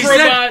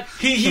robot.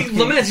 He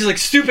laments. He's like,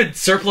 stupid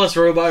surplus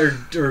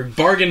robot or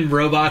bargain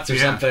robots or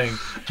something.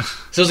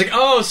 So I was like,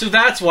 oh, so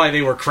that's why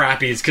they were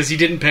crappy. It's because he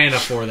didn't pay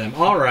enough for them.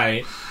 All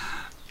right.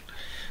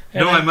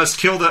 No, I must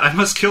kill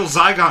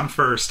Zygon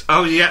first.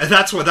 Oh yeah,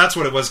 that's what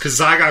it was. Because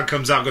Zygon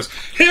comes out and goes,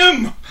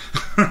 him.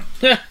 And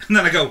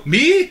then I go,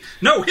 me?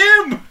 No,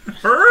 him.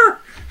 Her.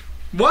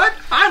 What?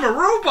 I'm a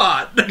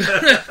robot.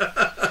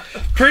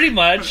 Pretty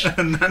much.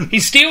 And then he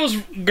steals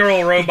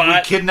girl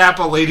robot. We kidnap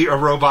a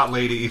robot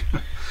lady.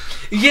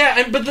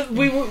 Yeah, but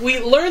we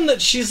learn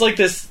that she's like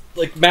this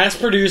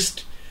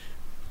mass-produced,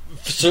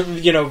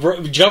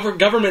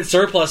 government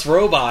surplus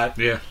robot.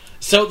 Yeah.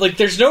 So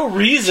there's no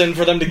reason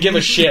for them to give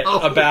a shit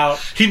about.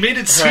 He made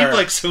it seem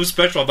like so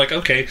special. I'm like,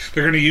 okay,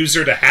 they're going to use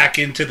her to hack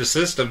into the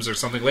systems or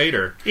something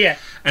later. Yeah.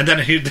 And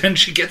then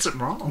she gets it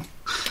wrong.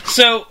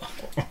 So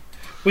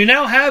we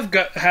now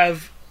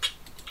have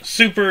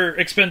super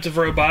expensive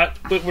robot,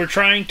 but we're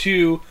trying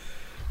to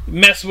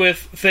mess with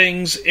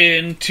things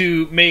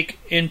to make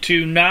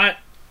into not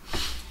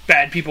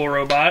bad people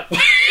robot.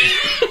 Wait,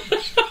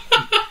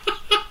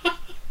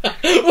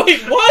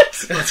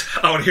 what?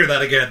 I want to hear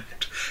that again.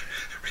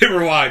 Hit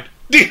rewind.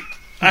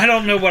 I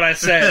don't know what I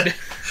said.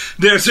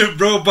 There's a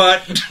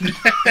robot.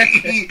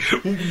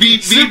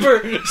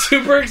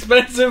 Super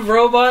expensive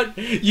robot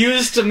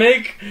used to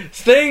make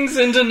things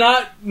into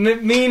not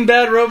mean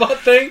bad robot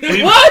thing.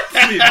 What?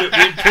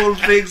 We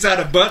pulled things out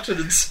of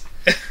buttons.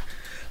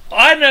 All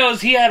I know is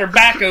he had her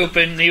back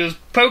open. He was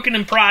poking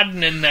and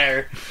prodding in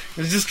there.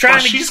 He was just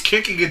trying to. She's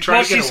kicking and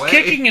trying to get away.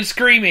 She's kicking and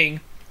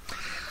screaming.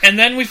 And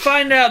then we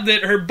find out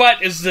that her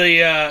butt is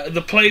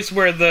the place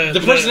where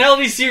the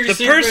personality series.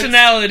 The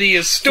personality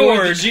is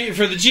stored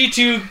for the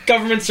G2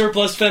 government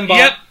surplus fembot.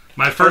 Yep,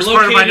 My first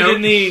part of my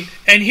note.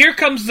 And here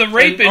comes the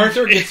rape. And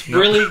Arthur gets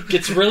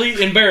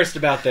really embarrassed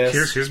about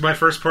this. Here's my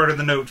first part of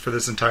the note for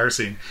this entire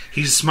scene.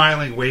 He's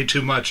smiling way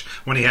too much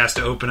when he has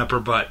to open up her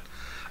butt.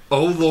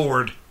 Oh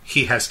Lord,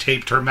 he has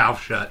taped her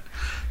mouth shut.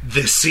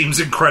 This seems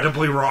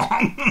incredibly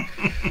wrong.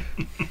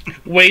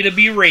 Way to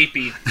be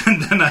rapey.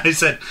 And then I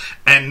said,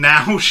 and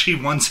now she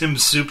wants him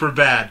super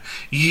bad.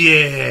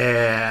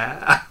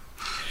 Yeah.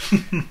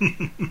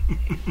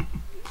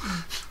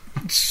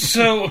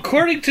 So,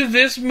 according to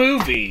this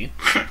movie,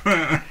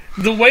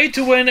 the way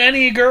to win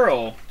any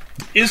girl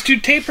is to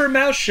tape her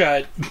mouth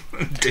shut,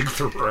 dig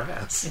through her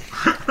ass,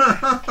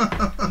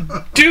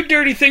 do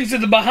dirty things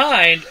in the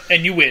behind,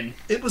 and you win.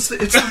 It's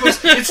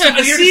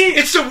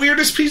the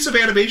weirdest piece of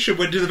animation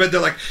when they're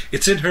like,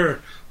 it's in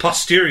her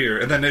posterior,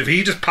 and then if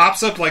he just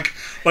pops up like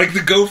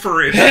the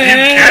gopher in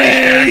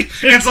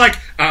Caddyshack, it's like,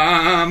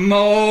 I'm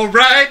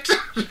alright,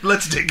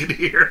 let's dig in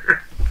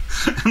here.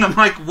 And I'm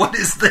like, what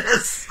is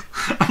this?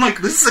 I'm like,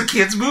 this is a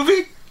kid's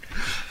movie?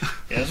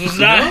 Yeah,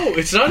 no,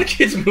 it's not a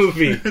kid's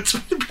movie. It's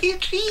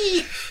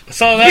PG. I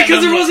saw that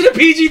because there wasn't a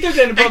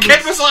PG-13. And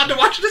Ken was allowed to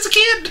watch it as a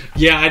kid.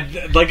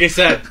 Yeah, like I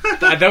said,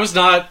 that was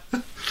not.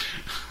 It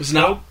was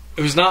not. Nope.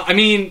 It was not. I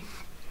mean,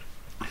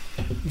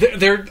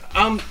 they're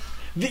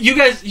you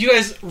guys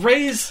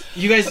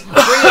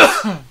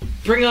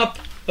bring up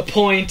a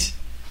point.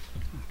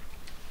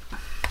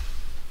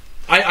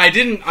 I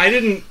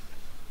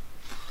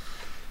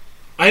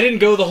didn't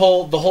go the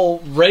whole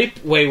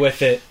rape way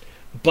with it,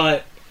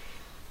 but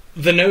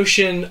the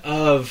notion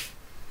of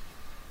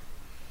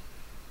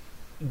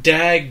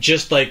Dag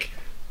just like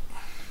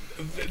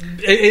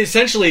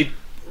essentially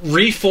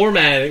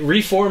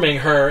reforming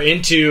her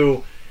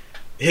into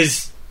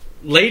his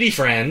lady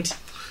friend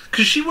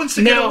because she wants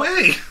to get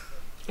away.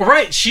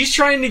 Right, she's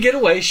trying to get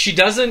away. She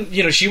doesn't,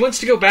 she wants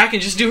to go back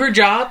and just do her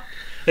job.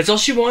 That's all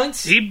she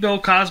wants. He Bill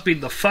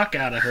Cosby'd the fuck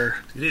out of her.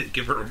 He didn't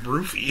give her a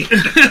roofie.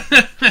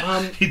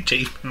 He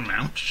taped her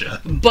mouth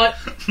shut. But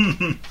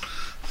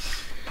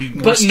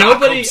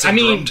nobody. I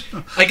mean,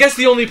 I guess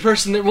the only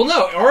person that. Well,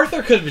 no,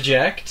 Arthur could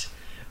object,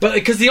 but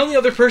because the only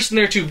other person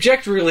there to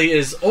object really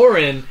is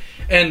Orin,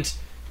 and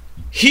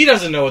he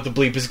doesn't know what the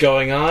bleep is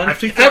going on. I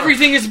think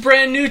everything is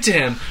brand new to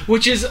him,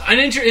 which is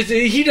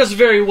he does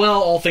very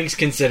well, all things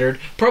considered.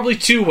 Probably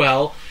too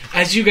well,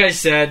 as you guys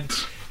said.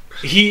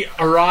 He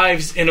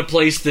arrives in a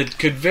place that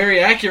could very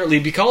accurately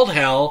be called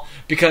hell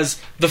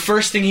because the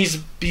first thing he's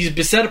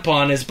beset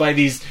upon is by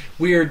these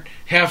weird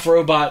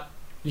half-robot,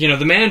 the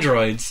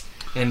mandroids,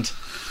 and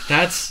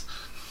that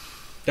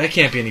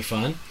can't be any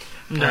fun.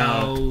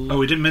 No.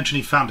 We didn't mention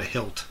he found a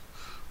hilt.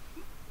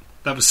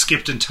 That was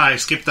skipped entirely.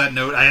 Skipped that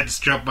note. I had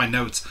to jump my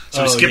notes,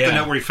 so we skipped the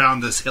note where he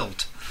found this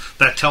hilt.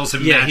 That tells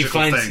him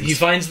magical things. He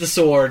finds the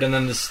sword, and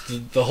then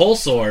the whole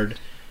sword,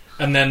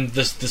 and then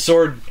the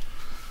sword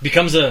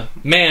becomes a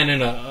man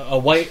in an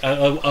old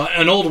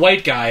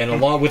white guy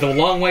with a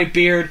long white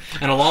beard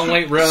and a long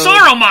white robe.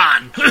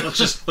 Saruman. let's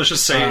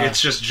just say it's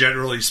just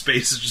generally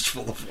space is just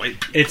full of white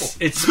people.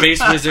 It's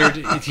Space Wizard.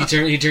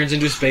 He turns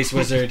into a Space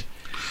Wizard.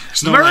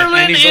 No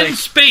Merlin in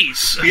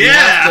space.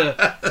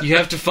 Yeah. You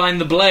have to find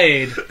the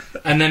blade,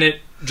 and then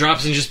it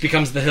drops and just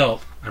becomes the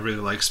hilt. I really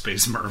like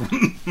Space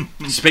Merlin.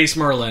 Space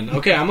Merlin.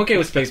 Okay, I'm okay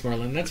with Space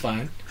Merlin. That's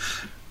fine.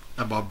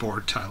 I'm on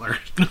board, Tyler.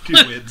 You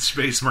win.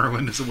 Space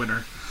Merlin is a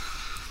winner.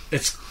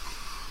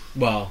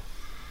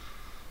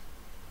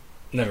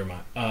 Never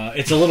mind.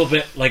 It's a little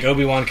bit like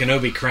Obi-Wan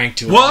Kenobi cranked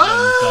to 11.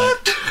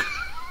 What?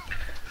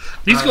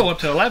 These go up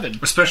to 11.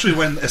 Especially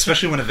when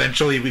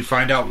eventually we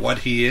find out what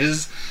he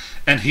is,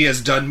 and he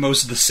has done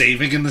most of the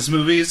saving in this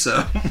movie.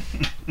 So,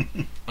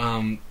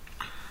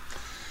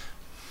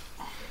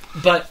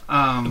 but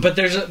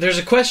there's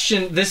a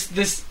question. This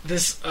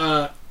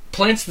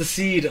plants the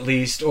seed at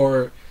least,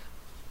 but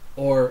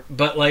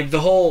like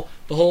the whole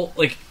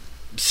like.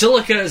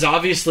 Silica is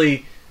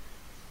obviously,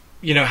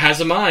 has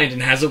a mind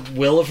and has a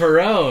will of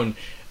her own.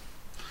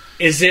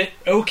 Is it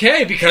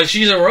okay because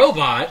she's a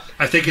robot?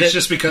 I think it's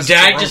just because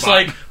Dag just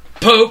like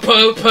poke,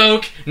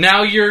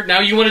 Now you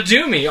want to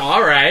do me?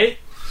 All right.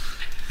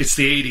 It's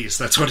the 80s.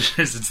 That's what it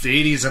is. It's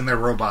the 80s and they're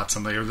robots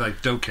and they're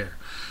like don't care.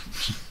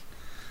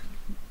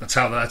 That's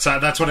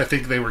what I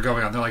think they were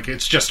going on. They're like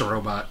it's just a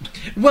robot.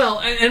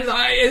 Well, and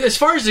as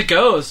far as it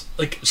goes,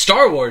 like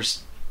Star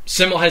Wars.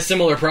 Has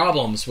similar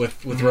problems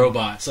with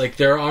robots. Like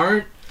there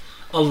aren't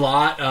a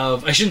lot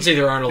of. I shouldn't say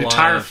there aren't a lot.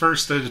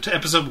 The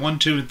episode 1,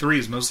 2, and 3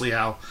 is mostly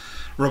how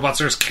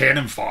robots are as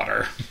cannon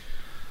fodder.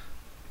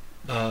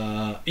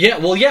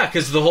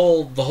 Because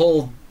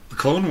the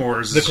Clone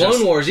Wars. The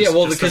Clone Wars,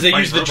 because they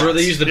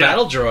use the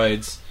battle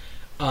droids.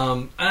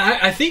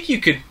 I think you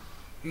could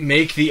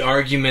make the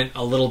argument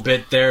a little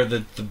bit there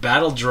that the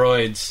battle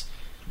droids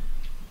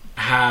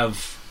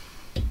have.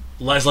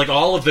 Like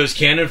all of those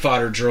cannon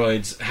fodder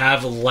droids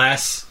have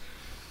less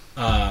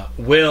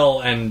will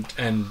and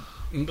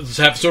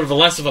have sort of a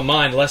less of a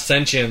mind, less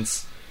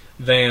sentience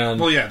than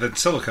than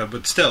Silica,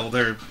 but still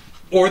they're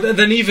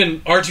than even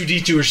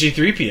R2D2 or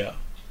C3PO.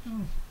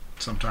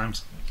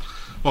 Sometimes,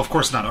 well, of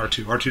course not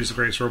R2. R2 is the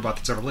greatest robot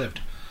that's ever lived.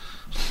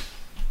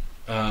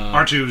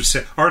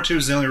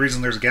 R2's the only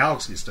reason there's a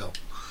galaxy still.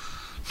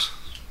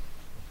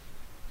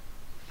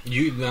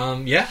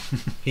 Yeah.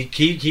 He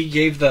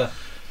gave the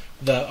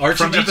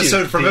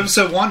R2-D2 from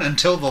episode 1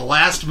 until the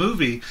last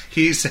movie,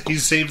 he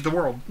saved the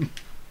world.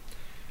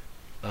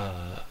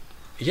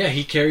 Yeah,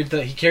 he carried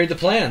the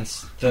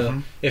plans.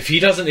 If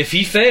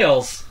he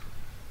fails,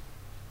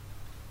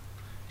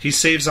 he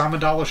saves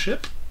Amidala's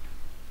ship.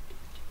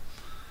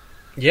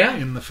 Yeah,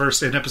 in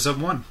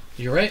episode 1.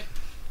 You're right.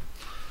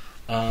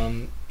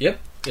 Yep.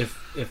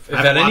 If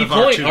at any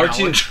point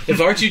if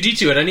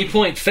R2-D2 at any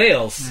point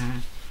fails,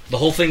 the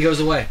whole thing goes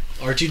away.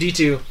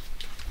 R2-D2,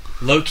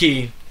 low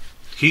key.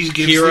 He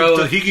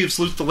gives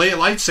Luke the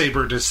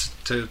lightsaber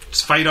to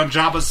fight on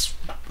Jabba's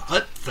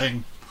hut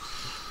thing.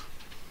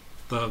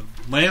 The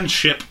land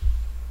ship.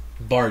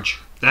 Barge.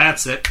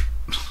 That's it.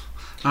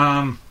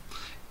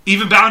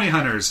 Even bounty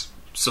hunters.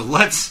 So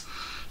let's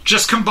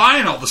just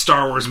combine all the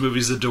Star Wars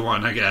movies into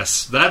one, I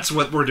guess. That's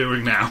what we're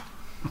doing now.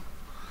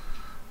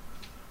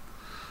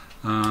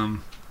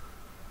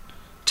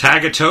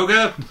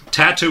 Tagatoga,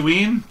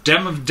 Tatooine,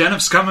 Den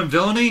of Scum and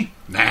Villainy?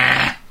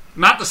 Nah,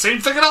 not the same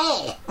thing at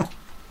all.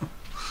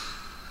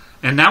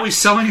 And now he's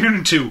selling her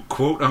into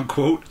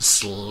quote-unquote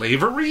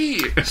slavery?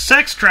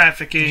 Sex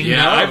trafficking.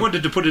 Yeah, I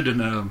wanted to put it in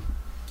the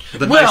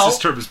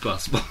nicest terms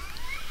possible.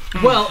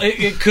 Well,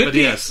 it could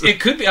be. Yes. It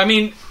could be. I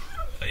mean,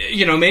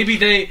 maybe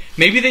they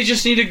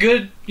just need a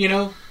good,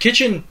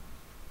 kitchen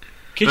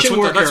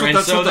worker.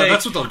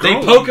 That's what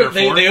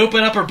they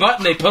open up her butt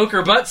and they poke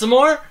her butt some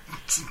more.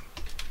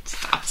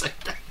 Stop saying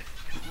that.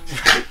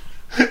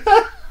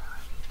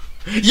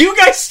 You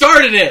guys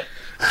started it.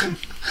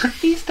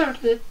 He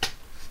started it.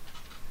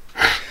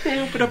 They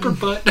open up her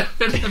butt and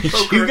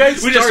poke you her.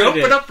 Guys we just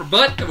open up her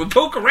butt and we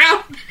poke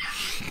around.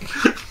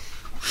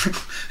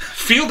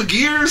 Feel the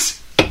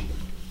gears.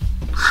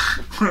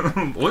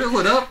 Oil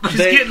it up. She's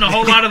getting a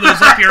whole lot of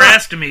those up your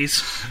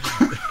ass-to-me's.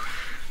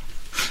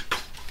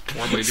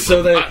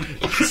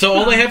 So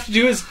all they have to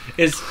do is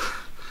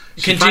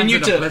continue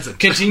to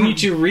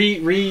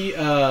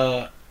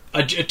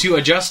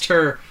adjust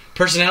her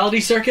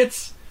personality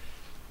circuits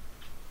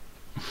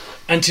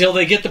until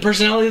they get the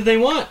personality that they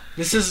want.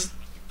 This is,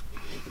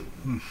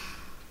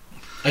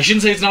 I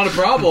shouldn't say it's not a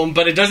problem,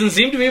 but it doesn't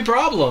seem to be a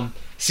problem.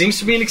 Seems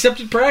to be an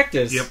accepted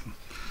practice. Yep.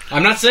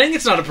 I'm not saying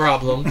it's not a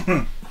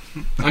problem.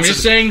 I'm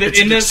just saying that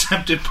in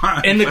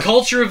the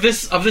culture of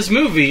this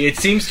movie, it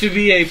seems to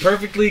be a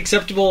perfectly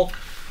acceptable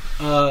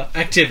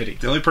activity.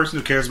 The only person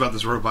who cares about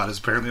this robot is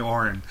apparently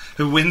Orin,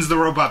 who wins the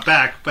robot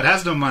back but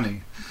has no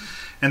money.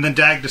 And then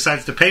Dag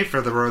decides to pay for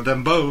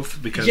them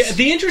both because... Yeah,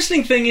 the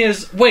interesting thing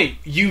is, wait,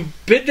 you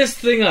bid this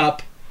thing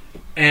up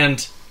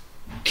and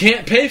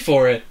can't pay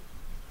for it,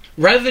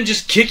 rather than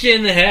just kick you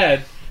in the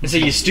head and say,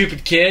 you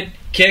stupid kid,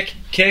 kick,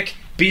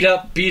 beat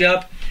up,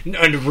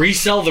 and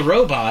resell the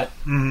robot.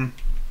 Mm-hmm.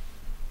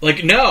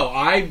 Like, no,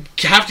 I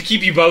have to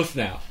keep you both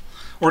now.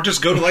 Or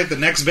just go to the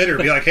next bidder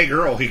and be like, hey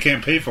girl, he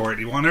can't pay for it.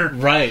 You want her?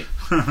 Right.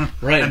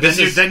 Right. And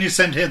then you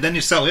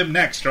sell him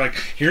next. You're like,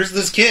 here's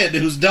this kid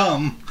who's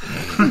dumb.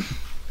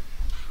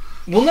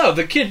 Well, no,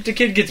 the kid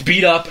gets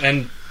beat up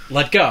and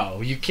let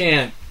go. You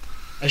can't.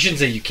 I shouldn't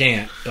say you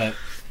can't, but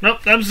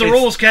nope, them's the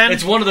rules, Ken.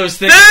 It's one of those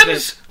things.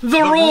 Them's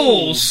the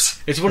rules.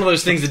 It's one of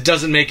those things that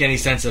doesn't make any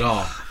sense at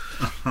all.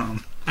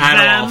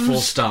 At all,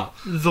 full stop.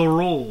 The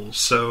rules.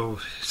 So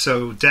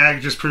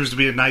Dag just proves to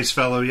be a nice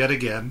fellow yet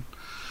again.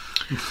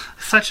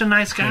 Such a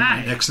nice guy.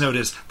 And my next note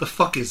is, the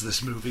fuck is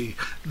this movie?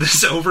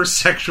 This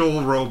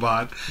over-sexual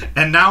robot.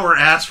 And now her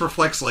ass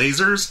reflects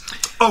lasers?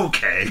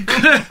 Okay.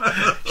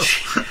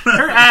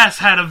 Her ass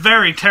had a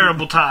very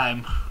terrible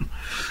time.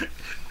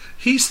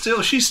 She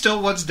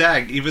still wants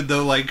Dag, even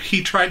though,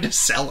 he tried to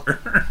sell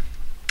her.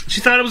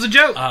 She thought it was a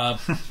joke.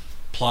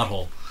 Plot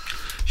hole.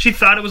 She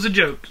thought it was a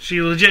joke. She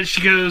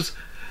goes,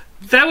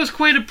 that was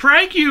quite a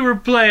prank you were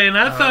playing.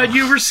 I thought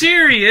you were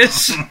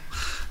serious.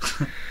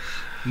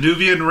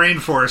 Nubian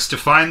rainforest to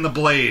find the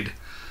blade.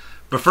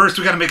 But first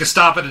we gotta make a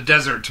stop at a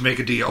desert to make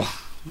a deal.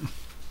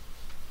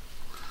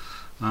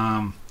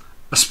 A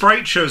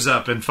sprite shows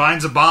up and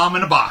finds a bomb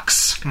in a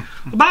box. A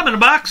bomb in a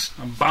box?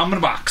 A bomb in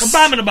a box. A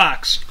bomb in a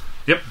box.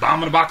 Yep,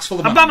 bomb in a box full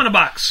of money. A bomb in a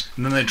box.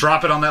 And then they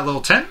drop it on that little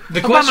tent.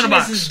 The question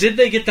is, did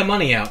they get the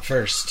money out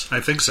first?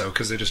 I think so,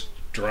 because they just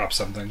dropped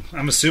something.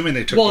 I'm assuming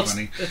they took the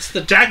money. It's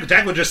the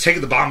Dag would just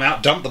take the bomb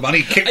out, dump the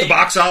money, kick the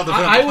box out of the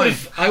plane.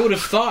 I would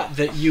have thought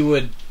that you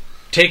would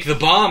take the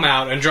bomb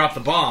out and drop the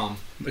bomb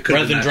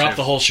rather than drop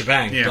the whole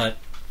shebang. Yeah. But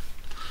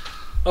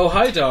oh,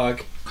 hi,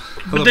 dog.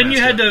 But then you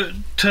had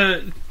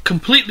to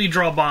completely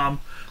draw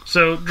bomb.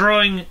 So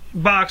drawing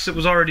box that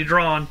was already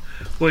drawn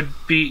would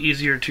be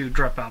easier to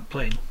drop out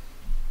plane.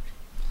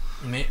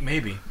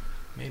 Maybe.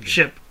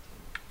 Ship,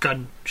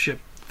 gun, ship,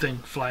 thing,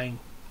 flying,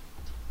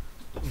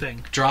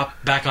 thing.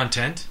 Drop back on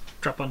tent.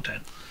 Drop on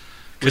tent.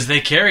 Because they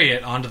carry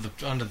it onto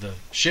the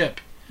ship.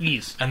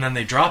 Yes. And then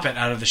they drop it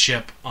out of the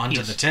ship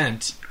onto the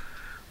tent.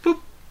 Boop.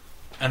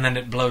 And then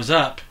it blows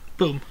up.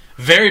 Boom.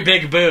 Very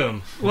big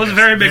boom. It was a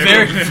very big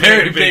boom.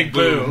 Very big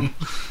boom.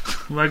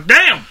 I'm like,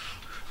 damn!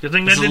 Good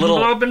thing that didn't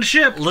blow up in the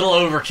ship. Little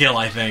overkill,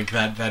 I think,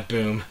 that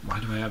boom. Why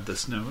do I have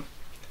this note?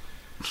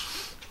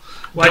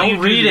 Don't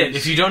read it.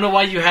 If you don't know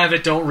why you have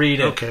it, don't read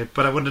it. Okay,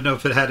 but I wanted to know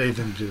if it had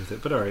anything to do with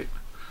it, but alright.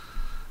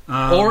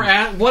 Or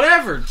at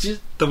whatever.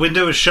 Just... The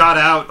window is shot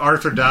out.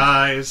 Arthur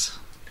dies.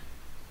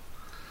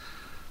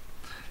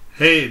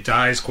 Hey,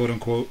 dies, quote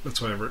unquote.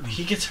 That's whatever.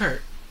 He gets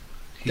hurt.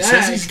 He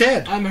says he's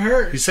dead. I'm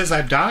hurt. He says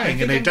I'm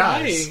dying, and he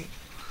dies. Dying.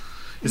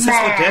 Is this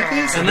what death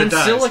is?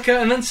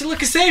 And then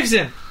Silica saves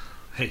him.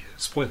 Hey,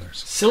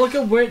 spoilers.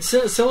 Silica We're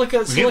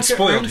getting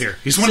spoiled here.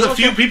 He's one of the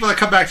few people that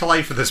come back to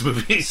life in this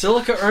movie.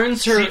 Silica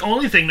earns her... It's the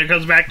only thing that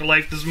comes back to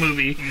life in this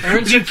movie.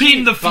 Earns you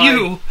mean the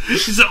few.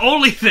 It's the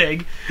only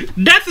thing.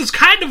 Death is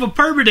kind of a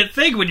permanent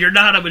thing when you're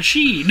not a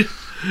machine.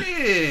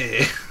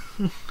 Yeah.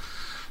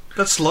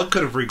 That slug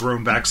could have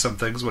regrown back some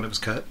things when it was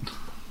cut.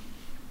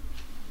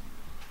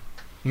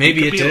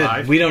 Maybe it did.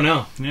 Alive. We don't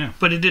know. Yeah.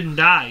 But it didn't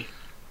die.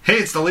 Hey,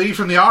 it's the lady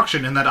from the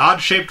auction in that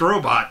odd-shaped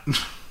robot.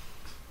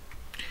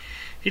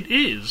 It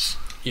is.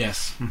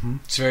 Yes. Mm-hmm.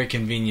 It's very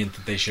convenient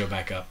that they show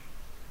back up.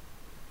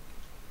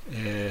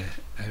 I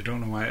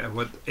don't know why.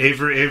 What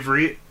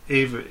Avery,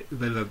 the girl,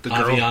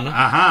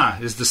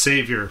 Aviana? is the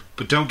savior.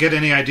 But don't get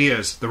any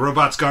ideas. The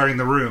robot's guarding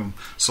the room.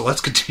 So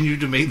let's continue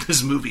to make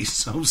this movie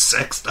so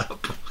sexed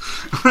up.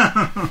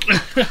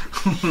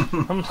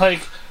 I'm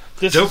like,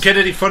 don't get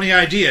any funny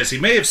ideas. He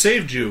may have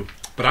saved you,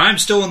 but I'm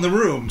still in the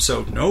room,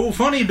 so no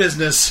funny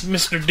business.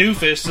 Mr.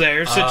 Doofus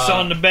there sits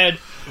on the bed.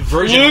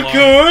 Virgin what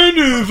kind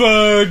of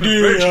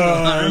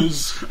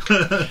ideas?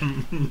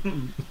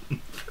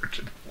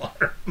 Virgin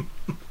alarm.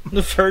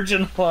 The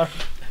virgin alarm.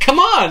 Come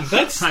on,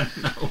 that's... I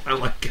know, I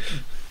like it.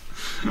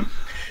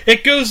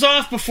 It goes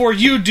off before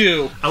you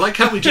do. I like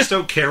how we just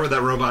don't care when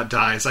that robot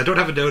dies. I don't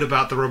have a note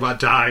about the robot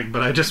dying,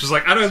 but I just was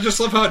like, I don't just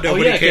love how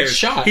nobody cares. Gets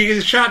shot. He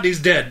gets shot and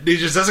he's dead. He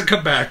just doesn't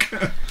come back.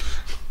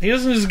 He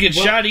doesn't just get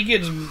shot, he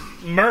gets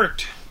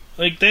murked.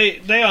 Like, they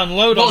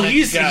unload on that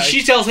guy.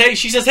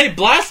 She says, hey,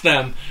 blast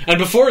them. And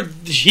before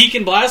he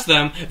can blast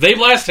them, they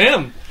blast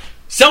him.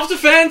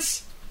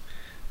 Self-defense!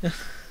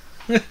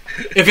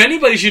 If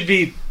anybody should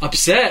be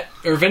upset,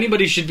 or if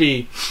anybody should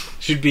be...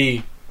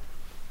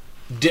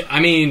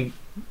 I mean,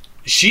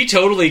 she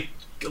totally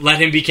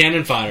let him be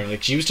cannon fodder.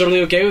 Like, she was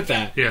totally okay with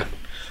that. Yeah.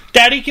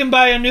 Daddy can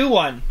buy a new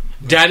one.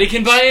 Daddy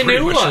can buy a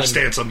new one. Pretty much her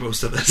stance on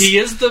most of this. He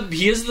is the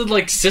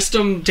like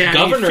system Daddy,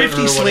 governor.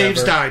 50 or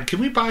slaves whatever. died. Can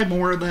we buy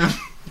more of them?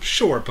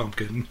 Sure,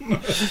 pumpkin. In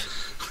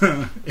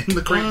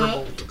the Great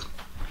Revolt.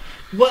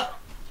 Well,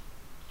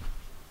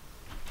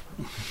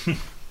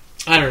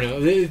 I don't know.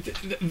 The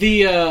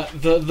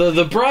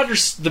broader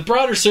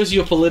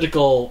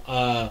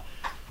sociopolitical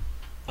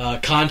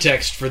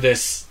context for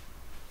this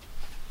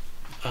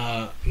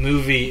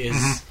movie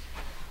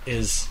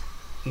is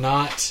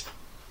not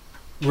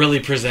really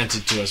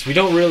presented to us. We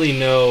don't really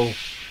know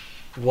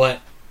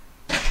what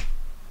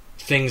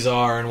things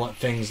are and what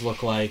things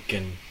look like,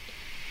 and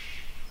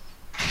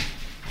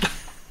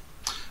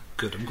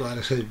good. I'm glad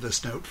I saved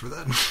this note for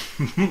that.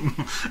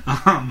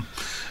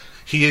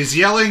 He is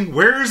yelling,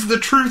 "Where's the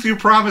truth you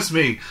promised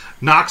me?"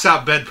 Knocks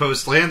out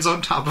bedpost, lands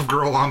on top of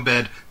girl on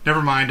bed.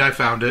 Never mind, I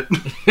found it.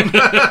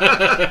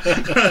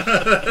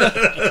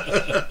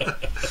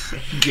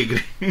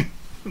 Giggity.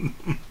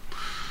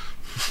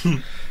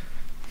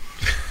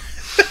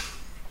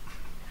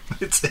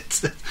 It's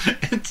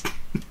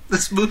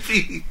this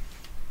movie.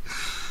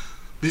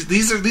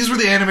 These were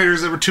the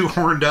animators that were too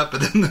horned up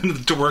and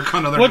then to work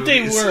on other what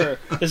movies. What they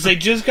were is they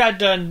just got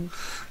done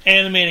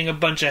animating a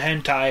bunch of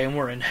hentai and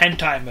we're in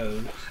hentai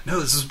mode. No,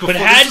 this is before,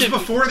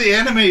 before the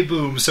anime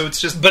boom, so it's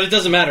just... But it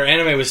doesn't matter.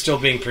 Anime was still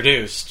being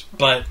produced,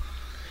 but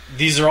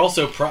these are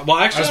also... well,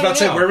 actually, I was about to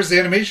say, where was the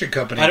animation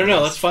company? I don't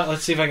know. Let's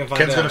see if I can find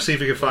Ken's out. going to see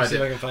if he can find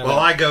it. Well,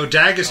 I go,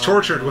 Dag is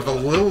tortured with a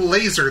little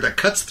laser that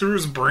cuts through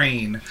his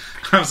brain.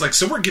 I was like,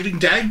 so we're giving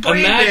Dag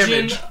brain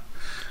damage.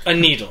 A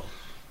needle.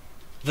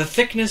 The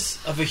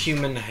thickness of a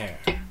human hair.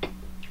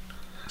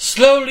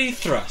 Slowly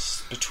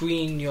thrust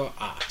between your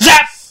eyes.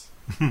 Zap!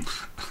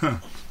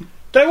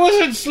 That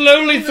wasn't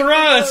slowly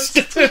thrust.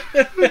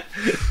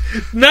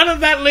 None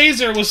of that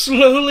laser was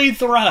slowly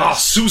thrust. Oh,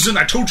 Susan,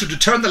 I told you to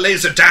turn the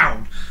laser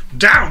down.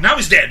 Down. Now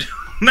he's dead.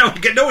 Now we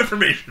get no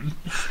information.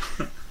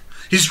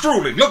 He's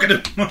drooling. Look at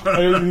him.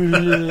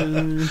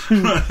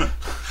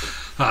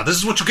 This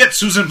is what you get,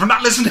 Susan, for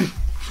not listening.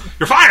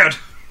 You're fired.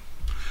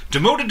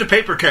 Demoted to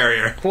paper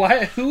carrier.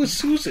 Why? Who is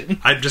Susan?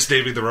 I'm just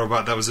naming the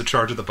robot that was in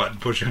charge of the button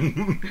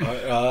pushing.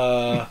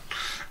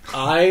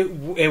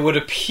 It would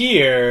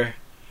appear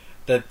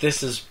that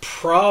this is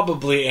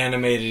probably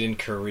animated in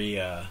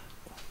Korea.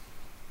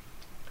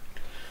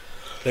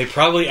 They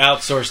probably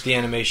outsourced the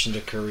animation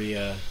to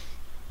Korea.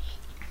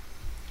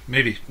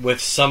 Maybe. With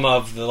some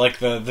of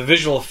the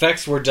visual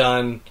effects were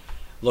done,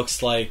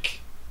 looks like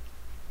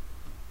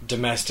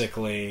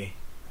domestically.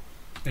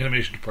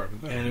 Animation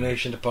department.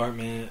 Animation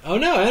department. Oh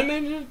no,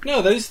 animation.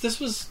 No, this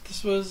was.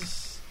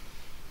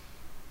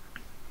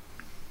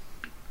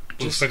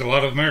 Looks like a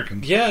lot of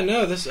Americans. Yeah,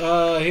 no. There's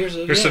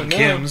some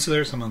Kims.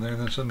 There's some on there.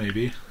 There's some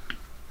maybe.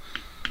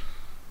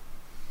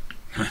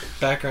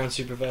 Background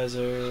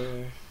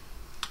supervisor.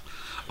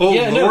 Oh,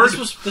 yeah, Lord.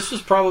 No, this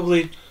was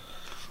probably...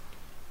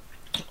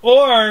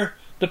 Or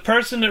the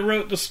person that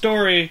wrote the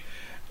story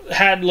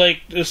had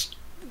like this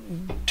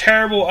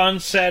terrible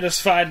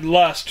unsatisfied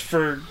lust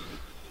for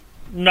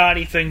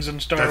naughty things in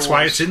Star Wars. That's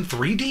why it's in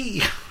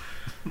 3D.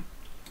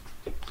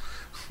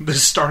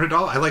 This started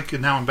all...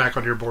 now I'm back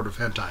on your board of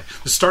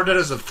hentai. This started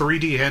as a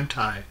 3D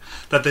hentai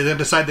that they then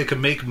decided they could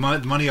make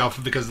money off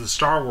of because of the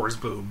Star Wars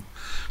boom.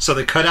 So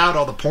they cut out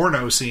all the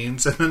porno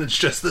scenes, and then it's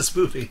just this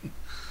movie.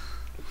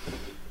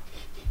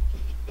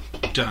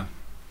 Done.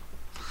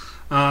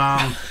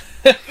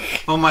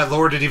 Oh my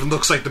lord, it even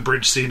looks like the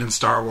bridge scene in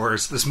Star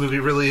Wars. This movie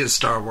really is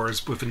Star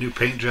Wars with a new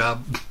paint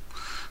job.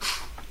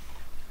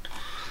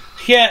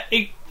 Yeah,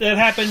 that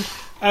happened.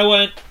 I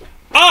went,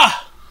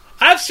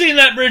 I've seen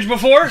that bridge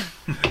before.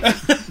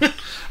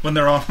 When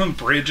they're on the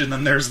bridge and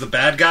then there's the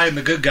bad guy and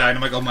the good guy, and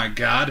I'm like, oh my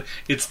god,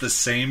 it's the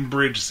same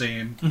bridge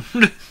scene.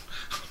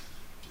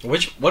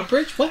 What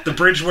bridge? What? The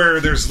bridge where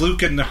there's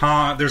Luke and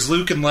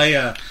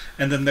Leia,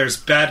 and then there's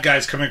bad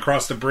guys coming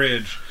across the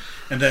bridge,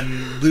 and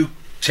then Luke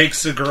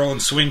takes the girl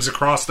and swings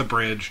across the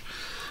bridge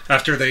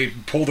after they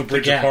pull the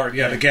bridge apart.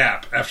 Yeah, the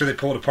gap. After they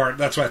pull it apart.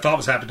 That's what I thought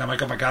was happening. I'm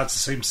like, oh my god, it's the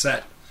same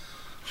set.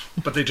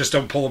 But they just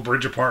don't pull a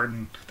bridge apart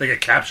and they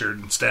get captured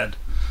instead.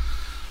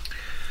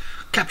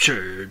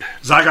 Captured.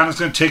 Zygon is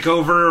going to take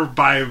over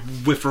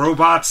with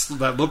robots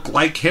that look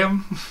like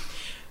him.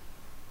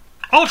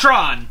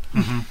 Ultron!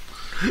 Mm-hmm.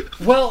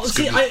 Well,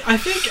 see, I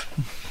think...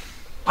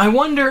 I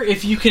wonder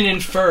if you can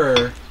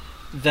infer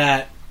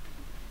that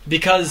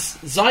because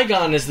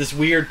Zygon is this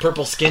weird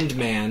purple-skinned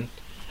man,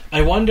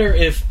 I wonder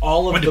if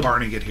when did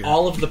Barney get here?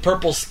 All of the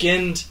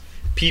purple-skinned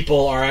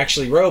people are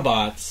actually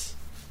robots.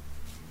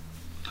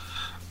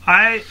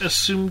 I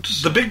assumed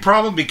the big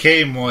problem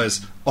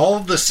was all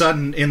of a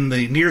sudden in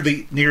the near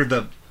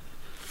the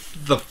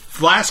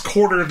last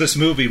quarter of this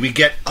movie we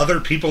get other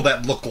people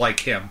that look like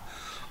him.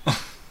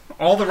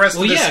 All the rest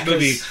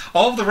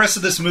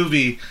of this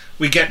movie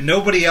we get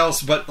nobody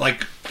else but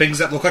like things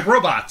that look like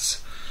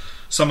robots.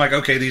 So I'm like,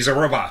 okay, these are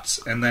robots,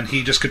 and then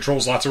he just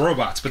controls lots of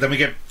robots. But then we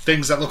get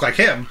things that look like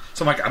him.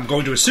 So I'm like, I'm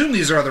going to assume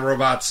these are other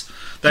robots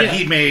that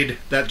he made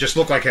that just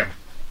look like him.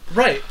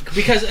 Right,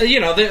 because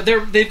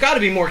they've got to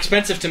be more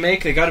expensive to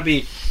make. They've got to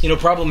be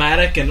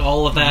problematic and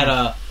all of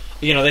that.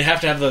 They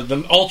have to have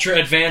the ultra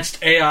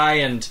advanced AI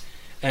and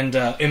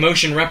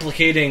emotion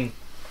replicating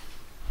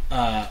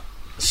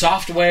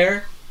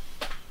software.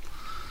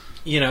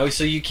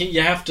 So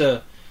you have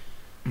to.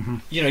 Mm-hmm.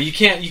 You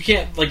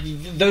can't like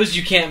those.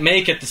 You can't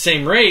make at the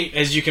same rate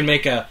as you can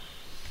make a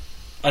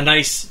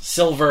nice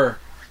silver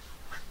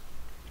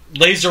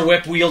laser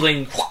whip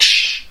wielding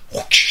whoosh,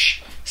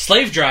 whoosh,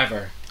 slave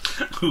driver.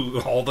 Who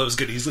all those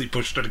get easily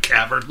pushed in a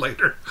cavern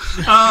later.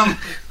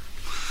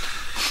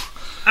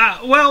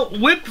 Well,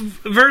 whip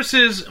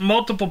versus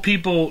multiple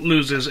people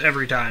loses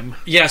every time.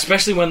 Yeah,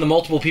 especially when the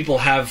multiple people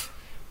have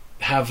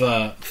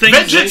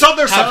vengeance on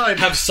their side.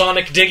 Have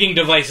sonic digging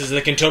devices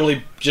that can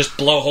totally just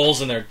blow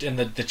holes in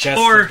the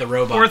chest of the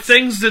robots. Or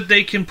things that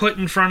they can put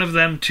in front of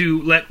them to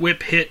let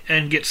whip hit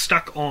and get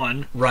stuck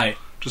on. Right.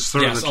 Just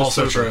throw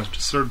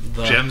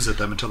gems at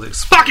them until they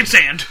explode. Pocket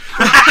sand!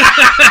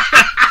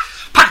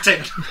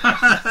 Pocket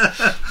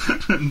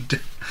sand!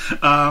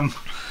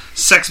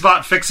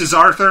 Sexbot fixes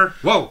Arthur.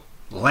 Whoa.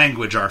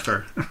 Language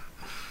Arthur.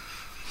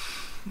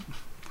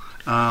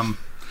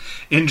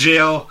 In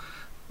jail,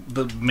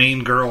 the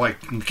main girl,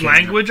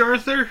 language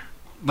Arthur?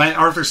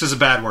 Arthur says a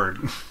bad word.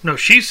 No,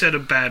 she said a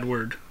bad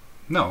word.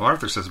 No,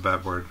 Arthur says a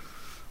bad word.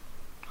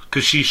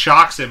 Because she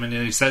shocks him and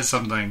then he says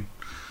something.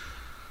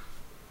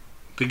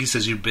 I think he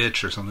says, you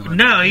bitch, or something like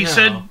that. No, he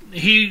said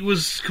he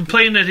was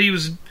complaining that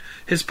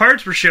his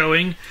parts were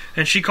showing,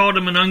 and she called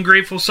him an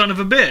ungrateful son of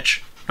a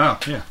bitch. Oh,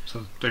 yeah.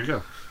 So, there you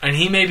go. And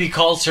he maybe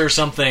calls her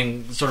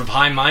something sort of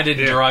high-minded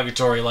and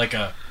derogatory, like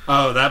a...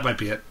 Oh, that might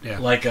be it, yeah.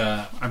 Like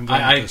a...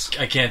 I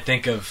can't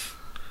think of...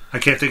 I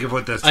can't think of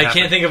what that's I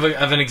can't think of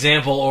an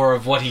example or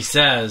of what he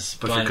says.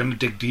 But if you're going to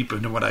dig deep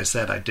into what I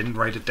said, I didn't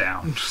write it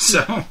down.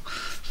 So,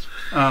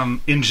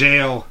 in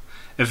jail,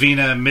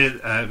 Aviana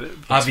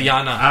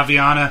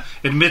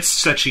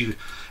admits that she,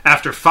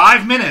 after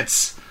 5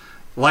 minutes,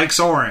 likes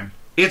Orin.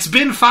 It's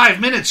been 5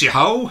 minutes, you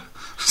hoe!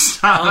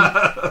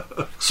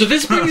 So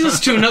this brings us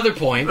to another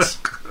point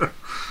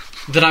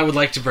that I would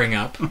like to bring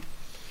up.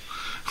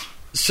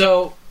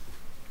 So,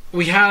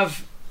 we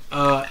have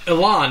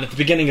Elan at the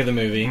beginning of the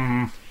movie.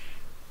 Mm-hmm.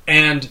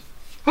 And...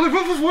 Well,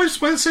 they're both voiced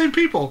by the same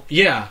people.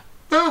 Yeah.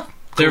 Oh, cool.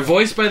 They're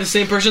voiced by the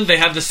same person. They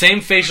have the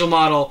same facial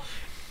model.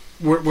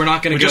 We're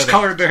not going to go there. We just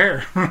colored their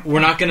hair. We're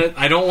not going to...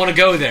 I don't want to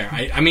go there.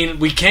 I mean,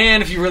 we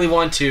can if you really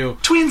want to.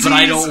 Twinsies! But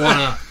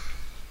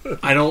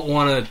I don't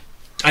want to...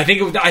 I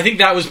think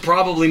that was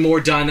probably more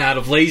done out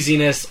of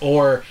laziness,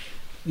 or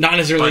not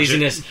necessarily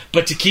laziness,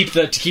 but to keep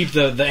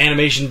the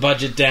animation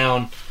budget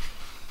down.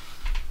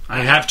 I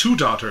have 2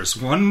 daughters.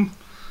 One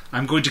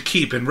I'm going to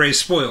keep and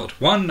raise spoiled.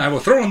 One I will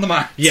throw in the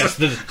mines. Yes,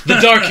 the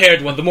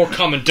dark-haired one, the more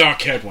common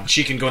dark-haired one.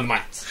 She can go in the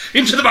mines.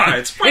 Into the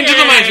mines! Into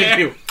the mines with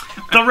you!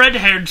 The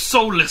red-haired,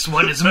 soulless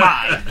one is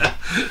mine.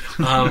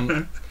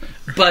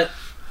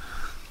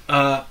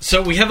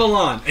 So we have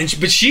Elan,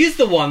 but she's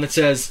the one that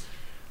says,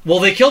 "Well,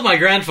 they killed my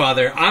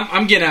grandfather.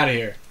 I'm getting out of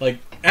here. Like,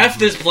 F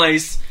this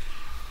place.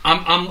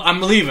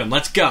 I'm leaving.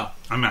 Let's go.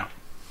 I'm out."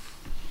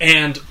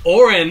 And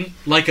Orin,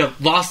 like a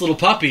lost little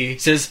puppy,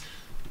 says,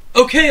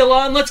 "Okay,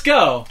 Elan, let's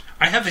go."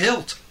 I have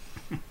hilt.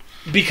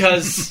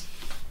 Because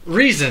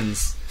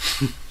reasons.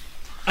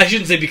 I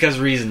shouldn't say because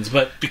reasons,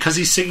 but because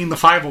he's singing the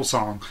Fievel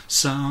song,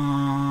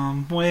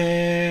 "Somewhere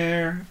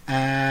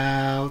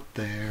out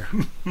there."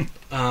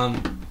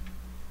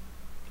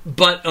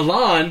 But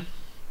Elan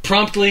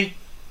promptly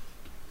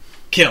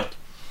killed.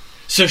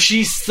 So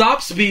she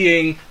stops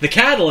being the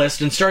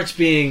catalyst and starts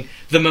being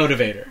the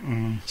motivator.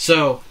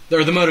 So,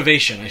 or the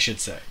motivation, I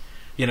should say.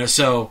 You know,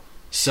 so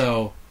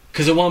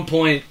because at one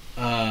point,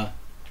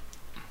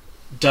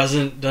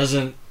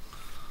 doesn't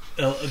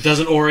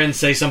Orin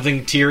say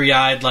something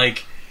teary-eyed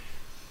like,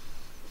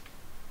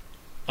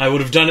 "I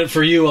would have done it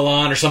for you,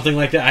 Elan," or something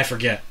like that? I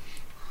forget.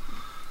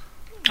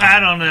 I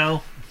don't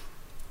know.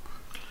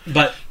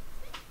 But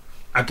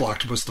I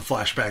blocked most of the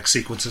flashback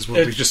sequences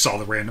where we just saw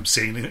the random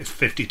scene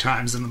 50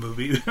 times in the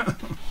movie.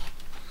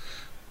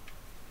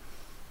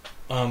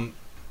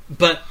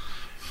 But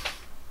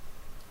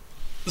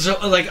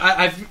so like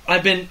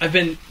I've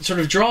been sort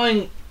of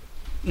drawing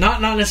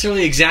not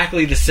necessarily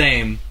exactly the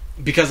same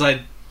because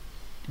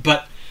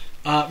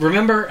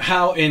remember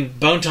how in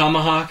Bone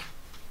Tomahawk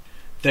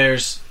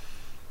there's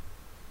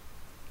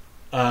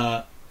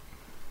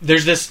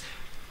this.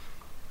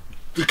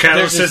 The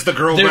catalyst says the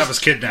girl that was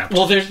kidnapped.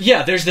 Well, there's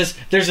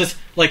this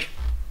like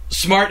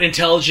smart,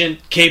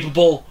 intelligent,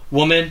 capable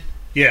woman.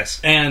 Yes,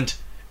 and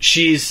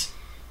she's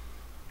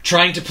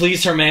trying to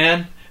please her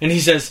man, and he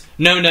says,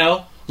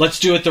 "No, let's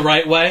do it the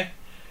right way."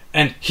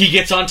 And he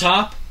gets on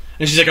top,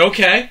 and she's like,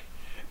 "Okay,"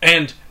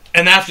 and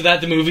after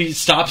that, the movie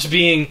stops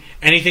being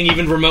anything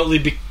even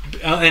remotely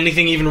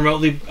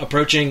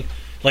approaching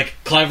like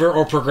clever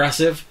or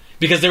progressive,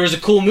 because there was a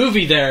cool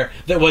movie there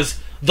that was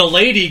the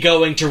lady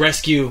going to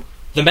rescue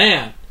the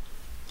man.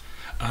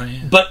 Oh,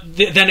 yeah. But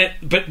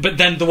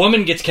then the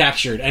woman gets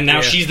captured, and now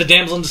she's the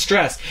damsel in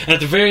distress. And at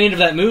the very end of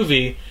that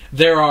movie,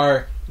 there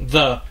are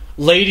the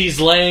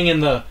ladies laying in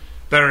the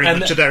that are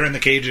in the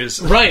cages,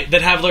 right?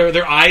 That have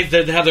their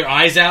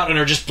eyes out and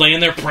are just laying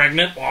there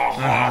pregnant.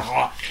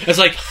 It's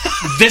like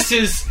this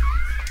is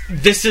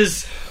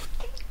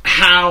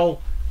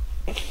how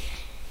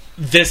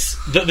this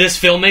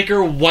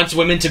filmmaker wants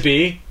women to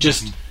be,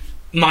 just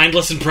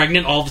mindless and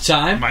pregnant all the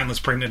time. Mindless,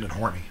 pregnant, and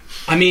horny.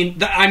 I'm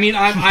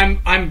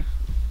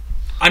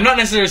not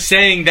necessarily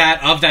saying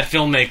that of that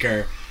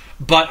filmmaker,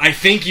 but I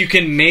think you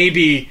can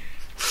maybe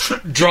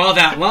draw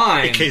that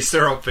line. In case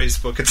they're on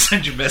Facebook and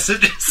send you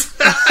messages.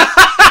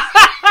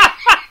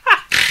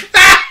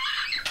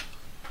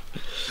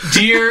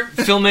 Dear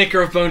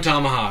filmmaker of Bone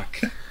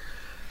Tomahawk,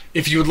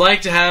 if you would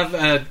like to have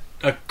a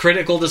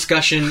critical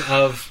discussion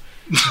of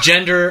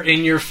gender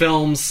in your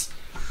films,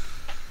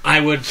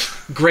 I would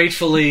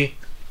gratefully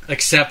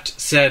accept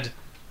said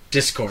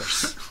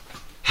discourse.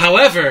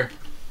 However,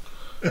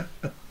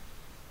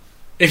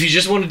 if you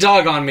just want to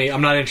dog on me,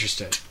 I'm not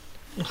interested.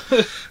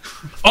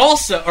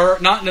 Also, or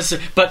not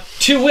necessarily, but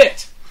to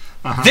wit,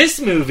 this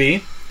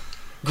movie,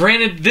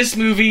 granted, this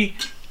movie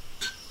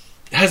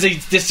has a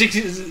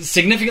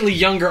significantly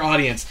younger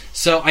audience,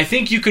 so I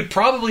think you could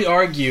probably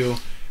argue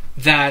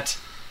that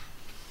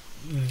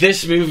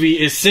this movie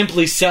is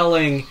simply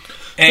selling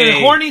the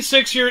horny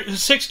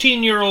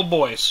 16-year-old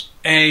boys.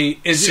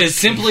 Is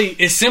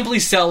simply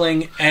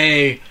selling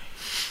a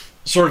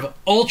sort of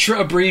ultra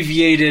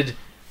abbreviated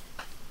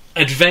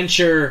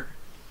adventure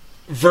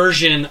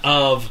version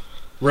of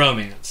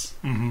romance.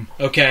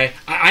 Okay,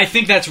 I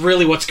think that's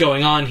really what's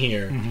going on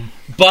here.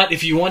 But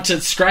if you want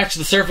to scratch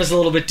the surface a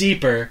little bit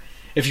deeper,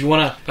 if you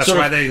want to that's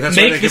why they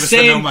give us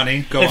the no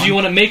money. If you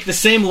want to make the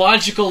same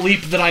logical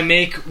leap that I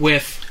make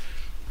with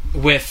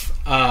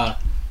Bone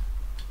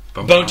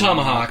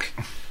Tomahawk,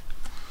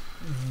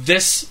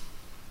 this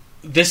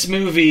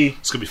movie...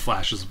 It's going to be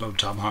flashes of Bone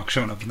Tomahawk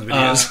showing up in the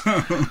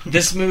videos.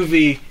 This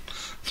movie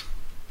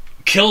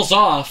kills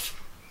off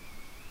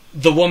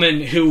the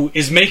woman who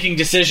is making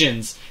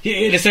decisions.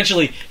 It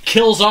essentially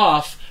kills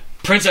off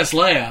Princess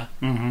Leia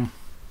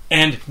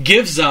and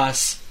gives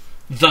us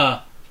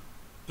the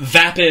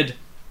vapid,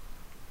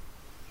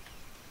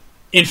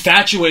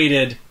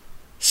 infatuated,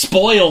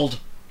 spoiled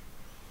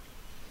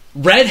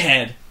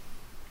redhead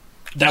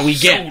that we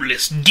get.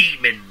 Soulless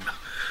demon.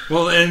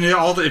 Well, and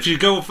if you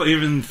go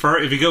even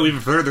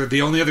further,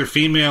 the only other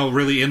female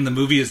really in the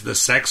movie is the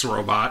sex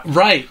robot.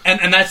 Right,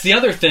 and that's the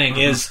other thing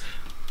is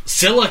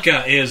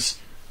Silica is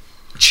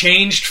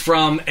changed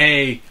from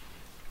a,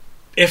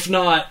 if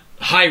not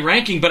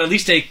high-ranking, but at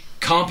least a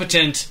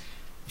competent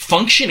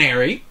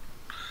functionary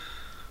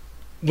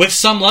with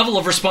some level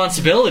of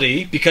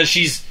responsibility, because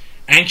she's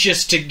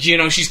anxious to,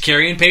 she's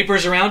carrying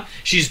papers around,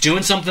 she's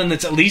doing something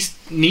that's at least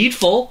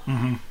needful,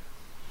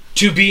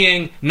 to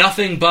being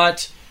nothing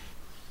but,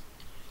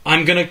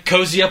 I'm gonna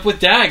cozy up with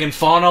Dag and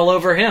fawn all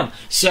over him.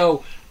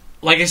 So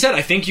like I said,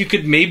 I think you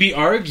could maybe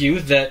argue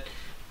that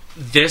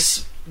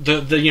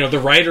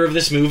the writer of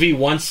this movie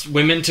wants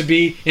women to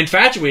be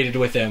infatuated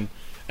with him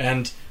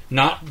and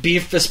not be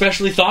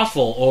especially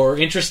thoughtful or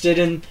interested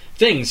in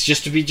things,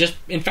 just to be just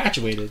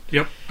infatuated.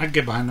 Yep, I'd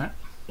get behind that.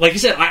 Like I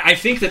said, I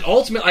think that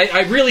ultimately,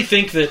 I really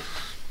think that,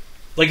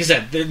 like I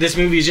said, this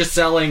movie is just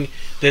selling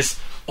this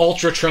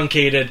ultra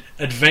truncated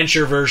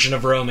adventure version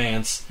of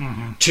romance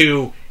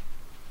to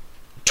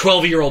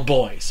 12-year-old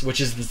boys, which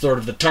is the sort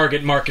of the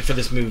target market for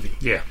this movie.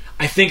 Yeah.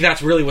 I think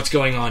that's really what's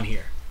going on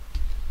here.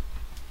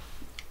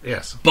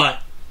 Yes.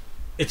 But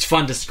it's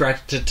fun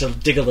to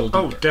dig a little deeper.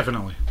 Oh,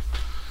 definitely.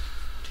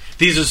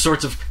 These are the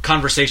sorts of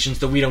conversations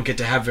that we don't get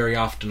to have very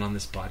often on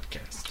this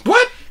podcast.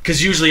 What?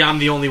 Because usually I'm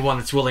the only one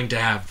that's willing to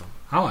have them.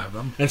 I'll have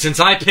them. And since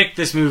I picked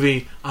this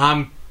movie,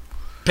 I'm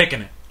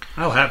picking it.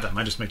 I'll have them.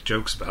 I just make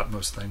jokes about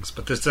most things.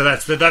 But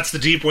that's the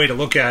deep way to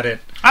look at it.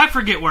 I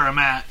forget where I'm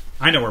at.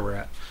 I know where we're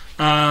at.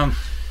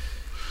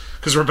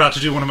 Because we're about to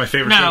do one of my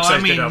favorite jokes. No,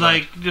 I mean,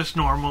 like, just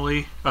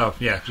normally. Oh,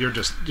 yeah. You're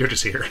just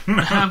here.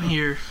 I'm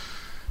here.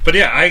 But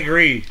yeah, I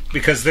agree.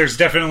 Because there's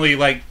definitely,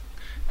 like,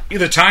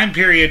 the time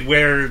period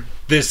when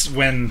this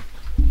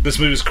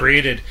movie was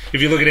created,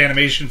 if you look at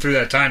animation through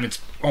that time, it's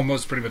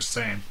almost pretty much the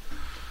same.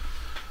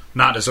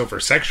 Not as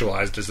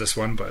over-sexualized as this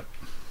one, but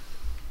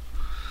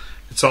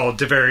it's all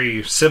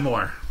very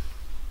similar.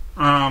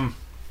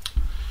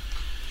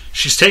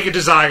 She's taken to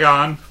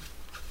Zygon.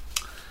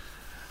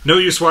 No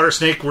use, Water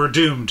Snake, we're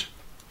doomed.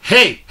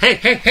 Hey,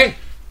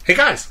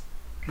 guys,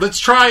 let's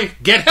try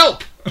get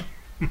help.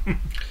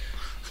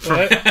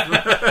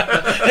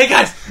 Hey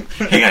guys,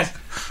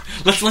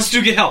 let's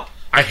do get help.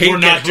 I hate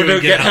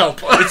get help.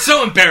 It's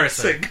so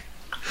embarrassing.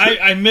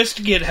 I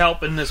missed Get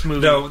Help in this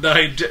movie. No,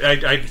 I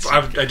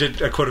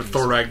quoted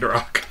Thor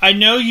Ragnarok. I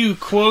know you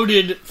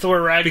quoted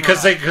Thor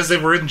Ragnarok. Because they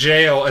were in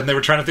jail and they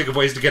were trying to think of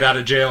ways to get out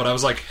of jail, and I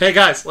was like, hey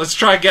guys, let's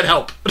try Get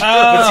Help. But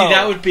see,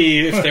 that would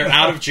be if they're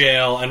out of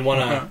jail and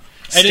want to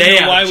I stay didn't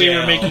know out why of we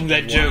jail were making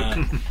that joke.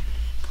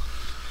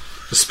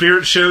 The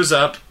spirit shows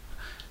up.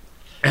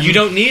 And You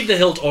don't need the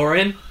hilt,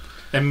 Orin.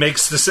 And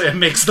makes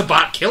the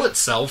bot kill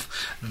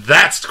itself.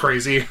 That's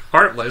crazy.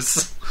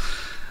 Heartless.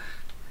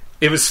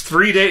 It was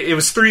 3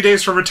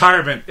 days from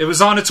retirement. It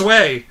was on its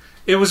way.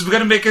 It was going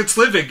to make its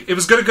living. It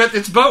was going to get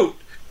its boat.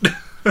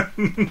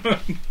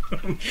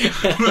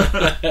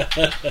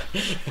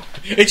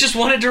 It just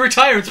wanted to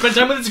retire and spend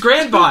time with its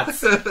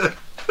grandbots.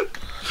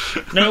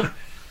 Nope.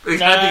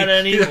 Not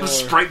anymore.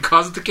 Sprite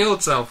caused it to kill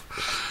itself.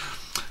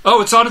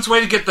 Oh, it's on its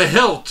way to get the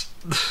hilt.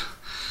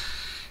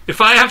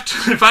 If I have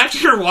to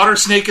hear Water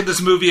Snake in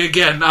this movie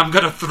again, I'm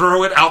gonna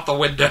throw it out the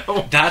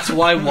window. That's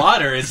why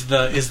water is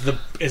the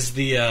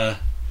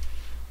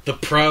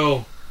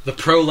pro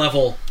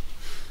level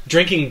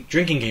drinking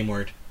game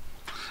word.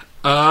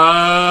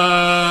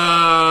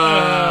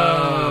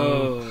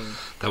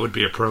 That would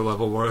be a pro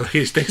level word.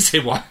 He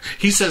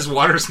says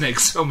Water Snake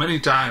so many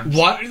times.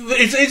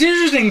 It's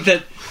interesting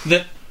that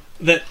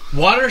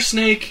Water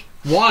Snake,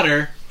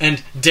 water,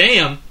 and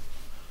damn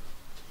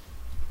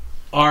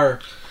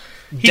are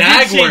He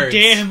dag did say words.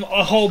 damn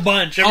a whole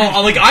bunch.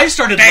 I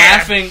started Damn.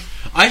 laughing.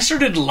 I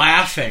started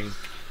laughing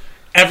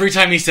every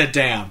time he said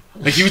damn.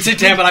 Like he would say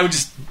damn, and I would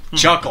just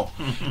chuckle.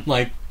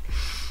 Like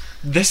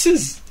this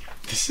is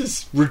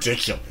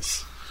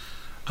ridiculous.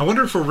 I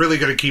wonder if we're really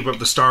going to keep up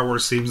the Star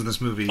Wars themes in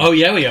this movie. Oh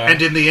yeah, we are.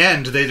 And in the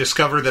end, they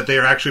discover that they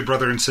are actually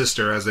brother and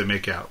sister as they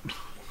make out.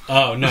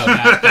 Oh no,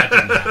 that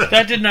didn't happen.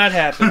 That did not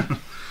happen.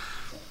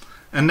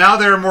 And now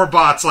there are more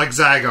bots like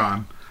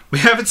Zygon. We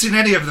haven't seen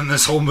any of them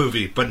this whole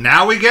movie, but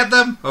now we get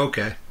them?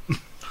 Okay.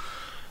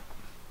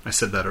 I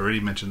said that already,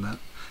 mentioned that.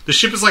 The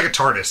ship is like a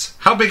TARDIS.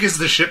 How big is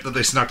the ship that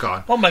they snuck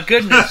on? Oh my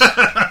goodness.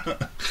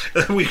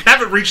 We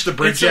haven't reached the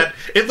bridge yet.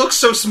 It looks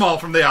so small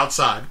from the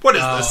outside. What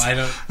is this? I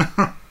don't.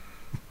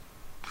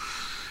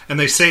 And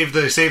they saved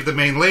the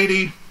main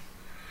lady.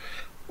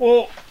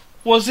 Well,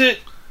 was it...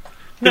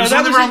 No, it was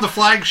when they were on the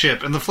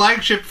flagship, and the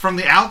flagship from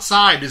the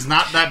outside is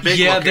not that big.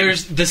 Yeah, looking.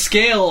 there's the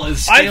scaling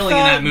in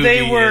that movie.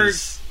 They were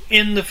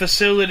in the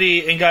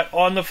facility and got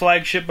on the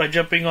flagship by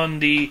jumping on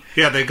the...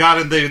 Yeah, they got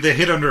in. They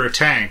hid under a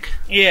tank.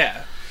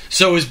 Yeah.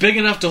 So it was big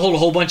enough to hold a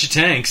whole bunch of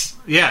tanks.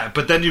 Yeah,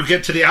 but then you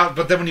get to the out.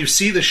 But then when you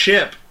see the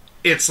ship,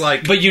 it's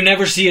like. But you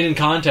never see it in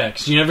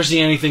context. You never see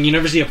anything. You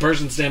never see a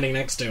person standing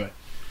next to it.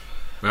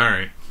 All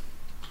right.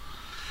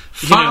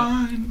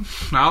 Fine,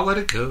 I'll let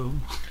it go.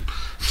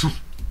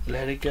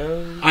 Let it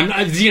go. I'm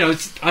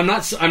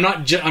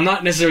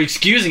not necessarily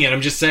excusing it.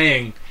 I'm just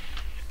saying.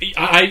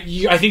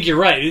 I think you're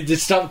right.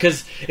 It's stuff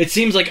because it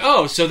seems like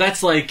so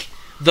that's like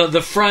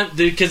the front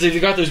because they've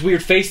got those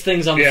weird face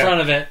things on the front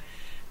of it,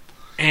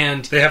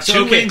 and they have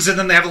two wings and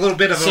then they have a little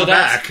bit of a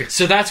back.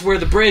 So that's where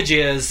the bridge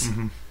is.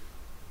 Mm-hmm.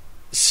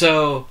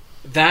 So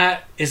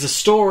that is a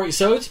story.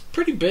 So it's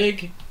pretty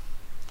big.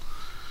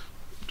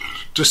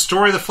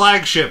 Destroy the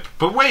flagship,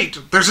 but wait,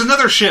 there's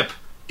another ship.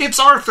 It's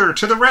Arthur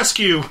to the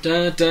rescue.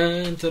 But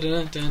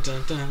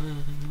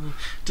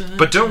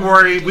don't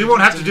worry, we won't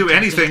have to do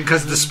anything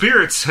because the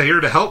spirit's here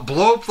to help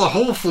blow up the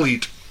whole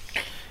fleet.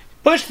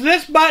 Push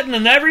this button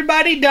and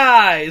everybody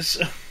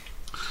dies.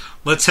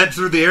 Let's head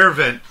through the air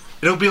vent.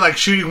 It'll be like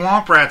shooting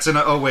womp rats in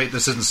a... Oh, wait,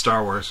 this isn't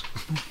Star Wars.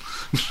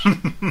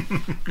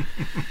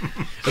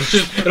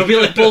 It'll be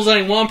like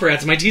bullseyeing womp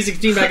rats. My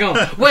T-16 back home.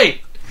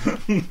 Wait!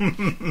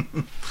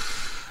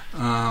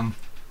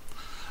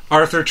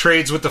 Arthur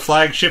trades with the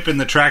flagship in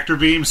the tractor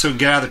beam, so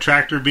get out of the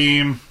tractor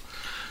beam.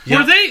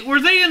 Yep.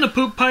 Were they in the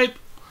poop pipe?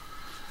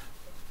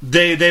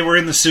 They were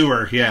in the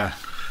sewer, yeah.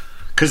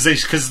 Because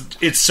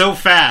it's so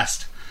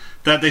fast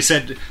that they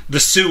said the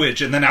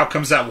sewage, and then out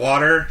comes that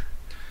water.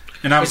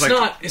 And I was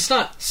it's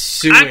not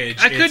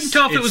sewage. I couldn't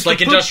tell if it was like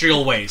the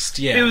industrial waste.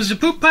 Yeah, it was the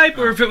poop pipe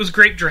or if it was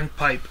grape drink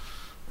pipe.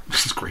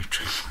 It's grape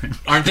drink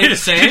pipe. Aren't they the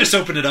same? They just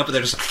open it up and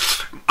they're just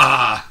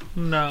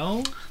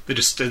No. They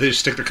just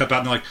stick their cup out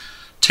and they're like,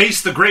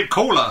 taste the grape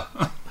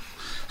cola.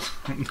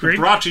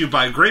 Brought to you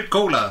by Grape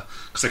Cola.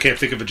 Because I can't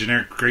think of a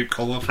generic grape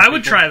cola. I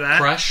would try that.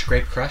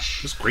 Grape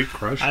Crush. Just Grape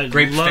Crush.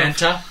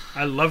 Fanta.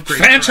 I love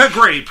grape. Fanta Crush.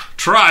 grape.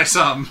 Try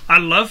some. I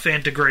love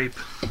Fanta grape.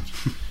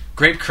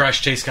 Grape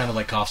Crush tastes kind of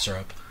like cough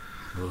syrup.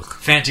 Ugh.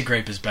 Fanta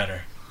grape is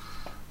better.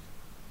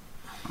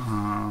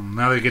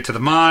 Now they get to the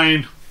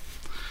mine.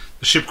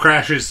 The ship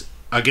crashes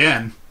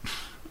again.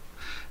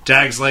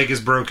 Dag's leg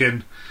is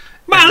broken.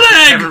 My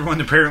leg! Everyone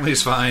apparently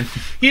is fine.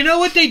 You know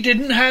what they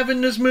didn't have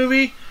in this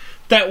movie?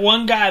 That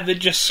one guy that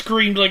just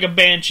screamed like a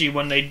banshee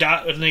when they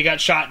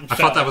got shot and I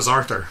fell. thought that was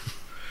Arthur.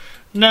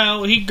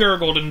 No, he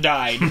gurgled and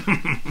died.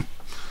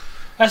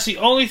 That's the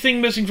only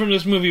thing missing from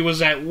this movie was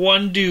that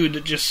one dude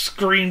that just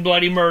screamed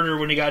bloody murder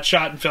when he got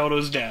shot and fell to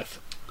his death.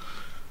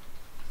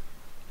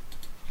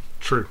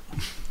 True.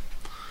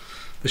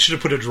 They should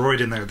have put a droid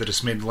in there that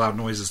just made loud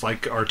noises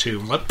like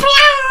R2. Like,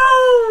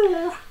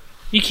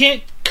 you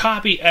can't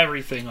copy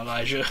everything,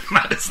 Elijah.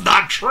 that is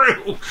not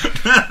true.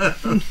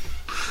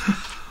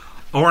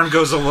 Orin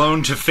goes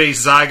alone to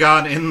face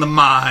Zygon in the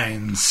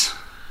mines.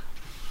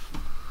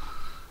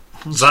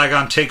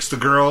 Zygon takes the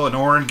girl, and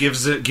Orin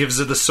gives it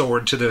the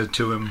sword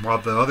to him, while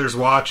the others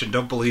watch and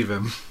don't believe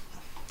him.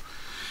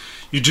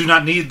 You do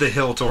not need the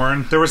hilt,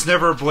 Orin. There was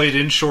never a blade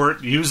in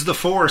short. Use the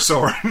Force,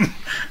 Orin.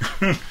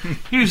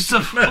 Use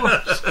the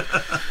Force.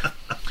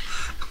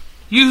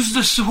 Use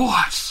the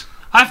Force.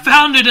 I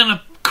found it in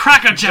a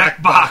Cracker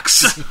Jack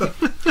box.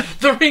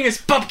 The ring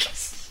is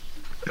pumpkins.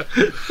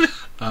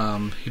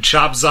 He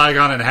chops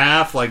Zygon in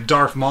half like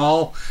Darth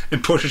Maul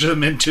and pushes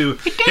him into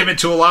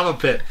a lava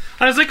pit.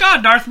 I was like,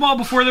 oh, Darth Maul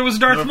before there was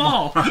Darth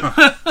Maul.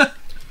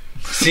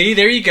 See,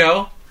 there you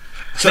go.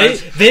 So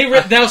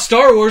Now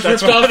Star Wars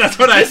ripped off that's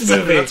what I this said.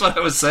 movie. That's what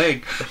I was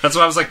saying. That's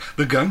why I was like,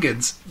 the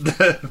Gungans.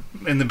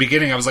 In the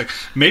beginning, I was like,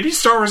 maybe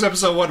Star Wars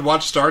Episode 1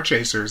 watch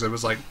Starchasers. I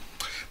was like,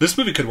 this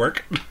movie could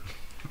work.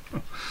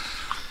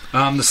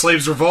 The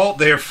slaves revolt.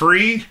 They are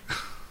free.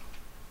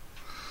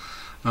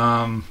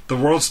 The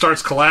world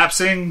starts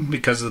collapsing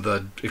because of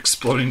the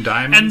exploding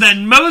diamonds. And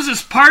then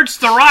Moses parts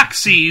the rock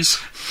seas.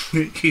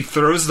 He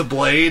throws the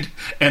blade,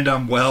 and the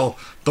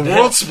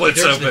world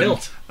splits open. The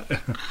hilt.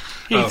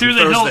 He threw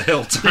the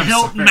hilt. The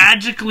hilt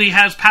magically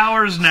has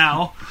powers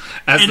now.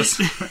 As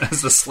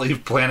the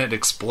slave planet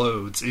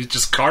explodes, he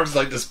just carves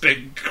like this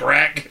big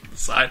crack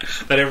inside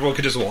that everyone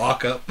could just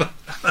walk up.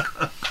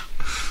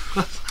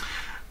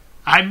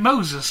 I'm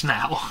Moses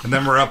now. And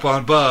then we're up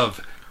on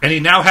above. And he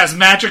now has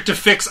magic to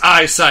fix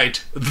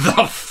eyesight.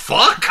 The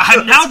fuck?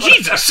 I'm now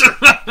Jesus.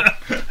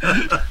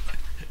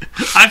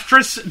 I've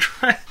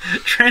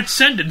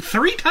transcended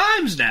 3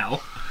 times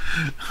now.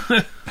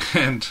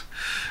 and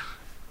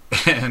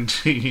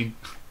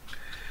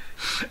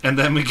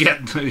then we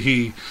get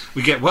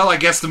well, I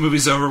guess the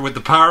movie's over with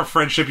the power of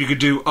friendship. You could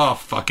do, oh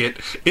fuck it,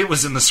 it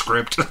was in the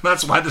script.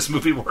 That's why this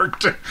movie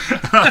worked.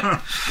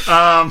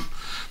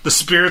 The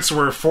spirits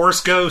were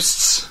force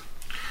ghosts,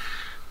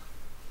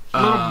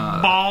 little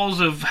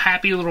balls of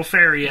happy little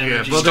fairy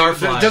energy. Yeah,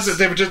 Starflies.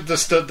 They were just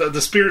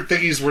the spirit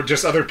thingies were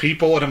just other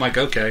people, and I'm like,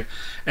 okay.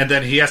 And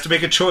then he has to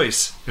make a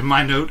choice. In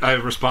my note, I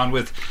respond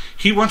with,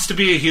 he wants to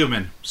be a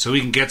human so he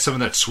can get some of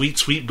that sweet,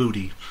 sweet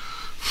booty.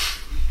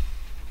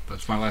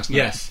 That's my last note.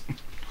 Yes.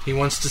 He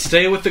wants to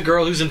stay with the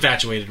girl who's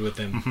infatuated with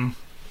him.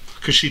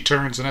 Because she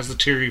turns and has the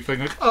teary thing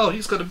like, oh,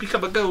 he's going to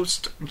become a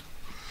ghost.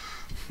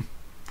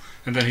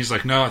 And then he's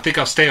like, no, I think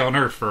I'll stay on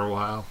Earth for a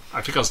while.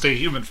 I think I'll stay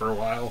human for a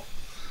while.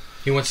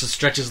 He wants to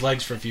stretch his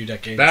legs for a few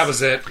decades. That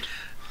was it.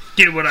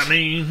 Get what I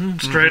mean?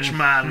 Stretch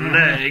my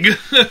leg.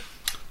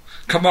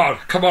 Come on,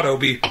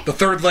 Obi. The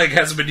third leg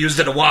hasn't been used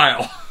in a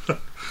while.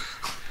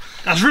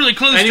 I was really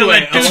close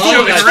Anyway, to that dude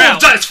joking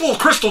around. It's full of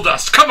crystal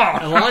dust. Come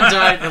on.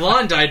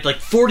 Elon died like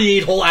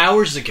 48 whole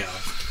hours ago.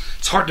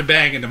 It's hard to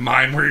bang in a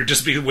mine where you're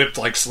just being whipped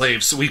like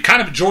slaves. So we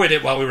kind of enjoyed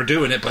it while we were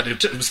doing it, but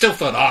it still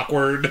felt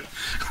awkward.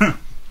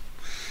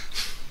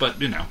 But,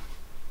 you know.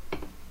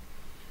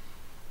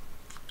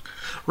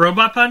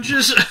 Robot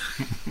punches?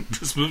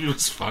 This movie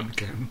was fun,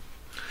 Ken.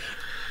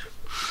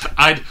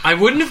 I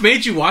wouldn't have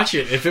made you watch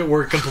it if it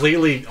were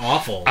completely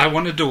awful. I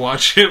wanted to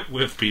watch it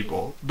with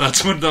people.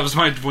 That was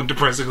my one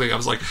depressing thing. I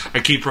was like, I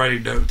keep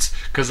writing notes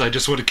because I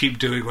just want to keep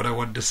doing what I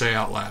wanted to say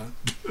out loud.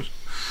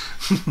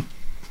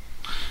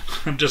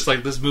 I'm just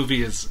like, this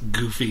movie is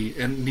goofy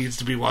and needs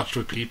to be watched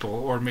with people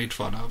or made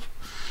fun of.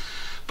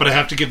 But I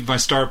have to give my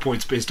star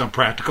points based on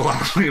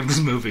practicality of this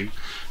movie.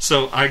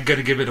 So I'm going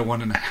to give it a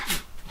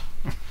 1.5.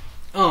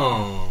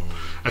 Oh.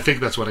 I think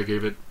that's what I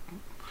gave it.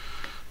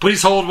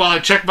 Please hold while I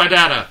check my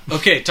data.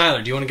 Okay,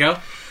 Tyler, do you want to go?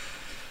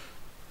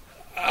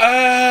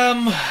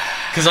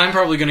 Because I'm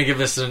probably going to give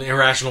this an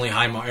irrationally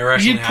high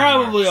mark. You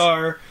probably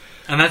are.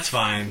 And that's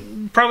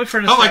fine. Probably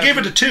for nostalgia. I gave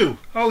it a 2.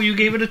 Oh, you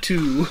gave it a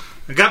 2.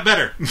 It got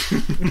better.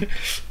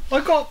 I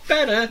got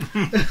better.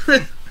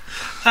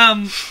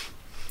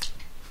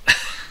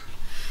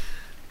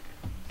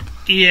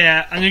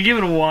 Yeah, I'm gonna give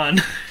it a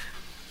 1.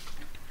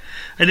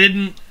 I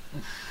didn't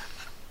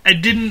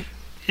enjoy.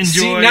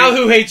 See, now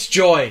who hates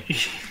joy?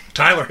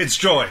 Tyler hates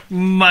joy.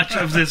 Much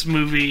of this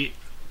movie.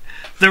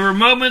 There were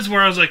moments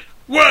where I was like,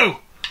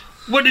 "Whoa,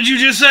 what did you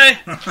just say?"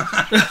 I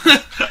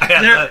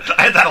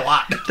had that a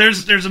lot.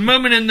 There's a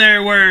moment in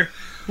there where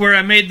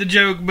I made the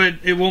joke, but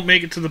it won't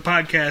make it to the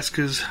podcast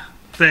because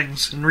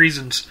things and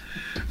reasons.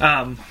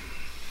 But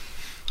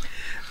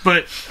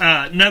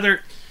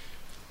another.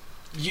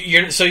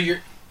 You're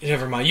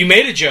never mind. You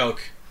made a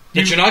joke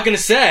that you're not going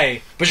to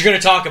say, but you're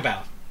going to talk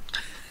about.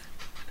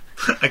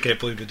 I can't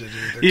believe it did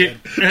either.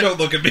 Don't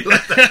look at me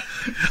like that.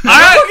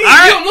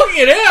 I'm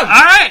looking at him. All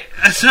right.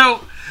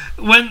 So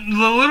when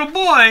the little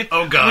boy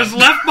was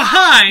left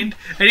behind,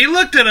 and he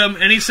looked at him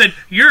and he said,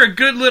 "You're a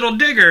good little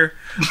digger,"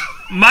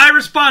 my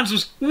response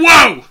was,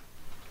 "Whoa!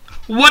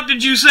 What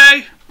did you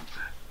say?"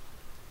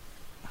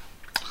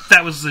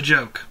 That was the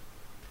joke.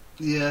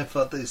 Yeah, I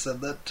thought they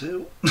said that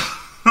too.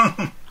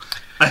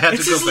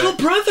 It's his little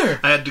brother.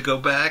 I had to go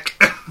back.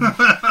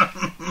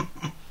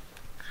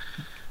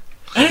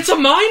 And it's a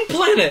mine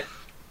planet.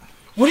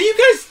 What are you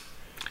guys...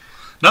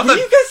 Nothing.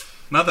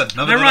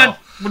 Never at mind. all.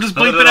 We'll just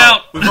bleep it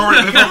out.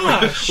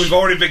 We've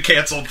already been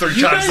canceled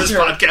 3 times this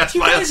podcast.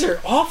 You guys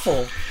are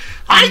awful.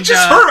 I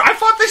just heard. I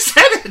thought they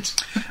said it.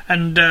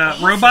 And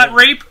robot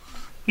rape?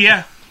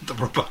 Yeah. The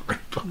robot rape.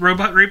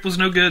 Robot rape was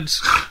no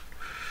goods.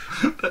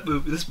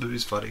 This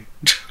movie's funny.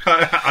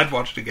 I'd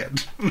watch it again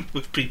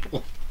with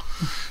people.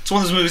 It's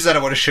one of those movies that I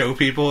want to show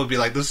people and be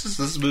like, this is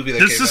a movie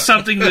that This is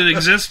something that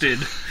existed.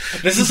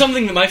 This is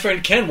something that my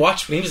friend Ken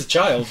watched when he was a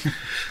child.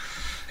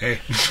 Hey.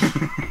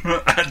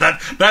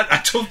 I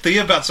told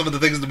Thea about some of the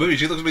things in the movie.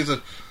 She looks at me and says,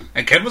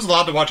 "And Ken was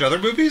allowed to watch other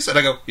movies?" And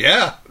I go,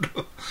 "Yeah."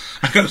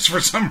 I go, "For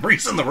some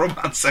reason the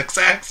robot sex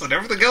acts and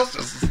everything else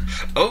just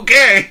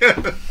okay."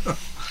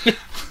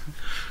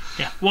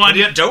 Yeah. One.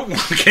 You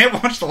can't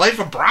watch The Life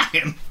of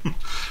Brian.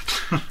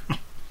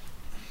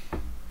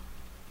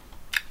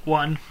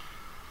 1.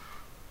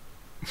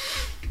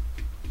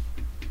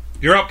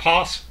 You're up,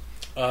 Poss.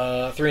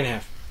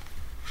 3.5.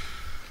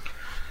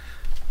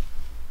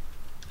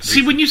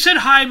 See, when you said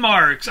high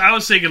marks, I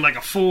was thinking like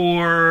a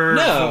 4,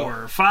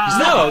 4, 5.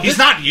 No, he's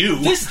not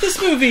you.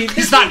 This movie.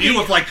 He's not you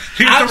with like,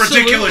 here's the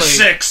ridiculous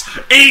 6,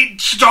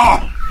 8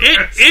 star.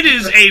 It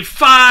is a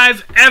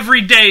 5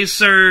 every day,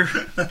 sir.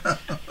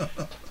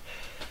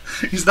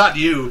 He's not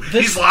you.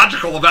 He's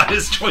logical about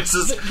his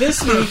choices.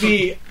 This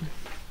movie,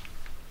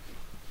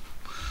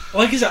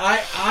 like I said,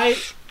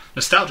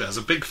 nostalgia is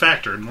a big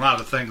factor in a lot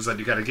of things that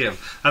you got to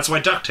give. That's why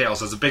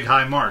DuckTales has a big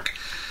high mark.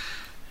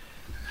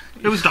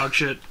 It was dog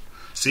shit.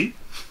 See?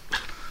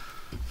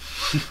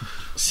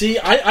 See,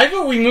 I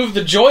thought we moved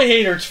the joy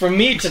haters from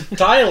me to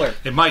Tyler.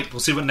 It might. We'll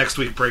see what next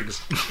week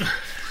brings.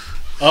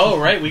 Oh,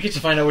 right. We get to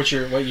find out what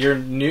your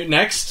new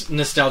next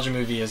nostalgia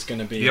movie is going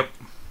to be. Yep.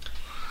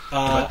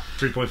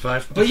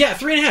 3.5. But yeah,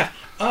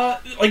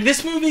 3.5. Like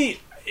this movie,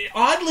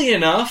 oddly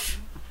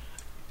enough,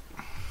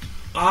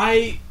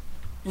 I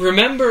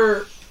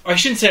remember. I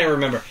shouldn't say I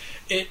remember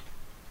it.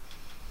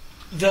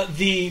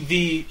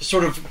 The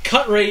sort of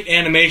cut rate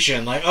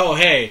animation, like, oh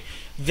hey,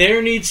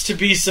 there needs to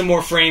be some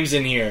more frames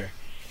in here.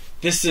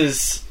 This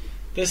is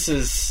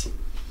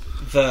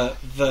the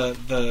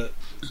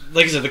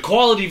like I said, the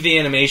quality of the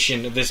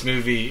animation of this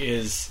movie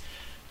is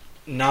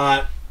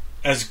not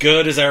as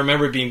good as I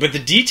remember it being, but the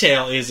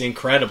detail is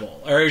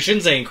incredible. Or I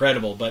shouldn't say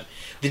incredible, but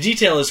the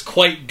detail is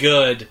quite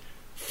good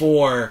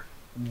for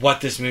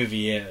what this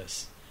movie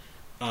is.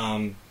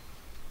 I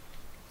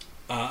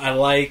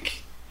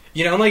like,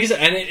 and like I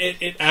said, and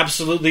it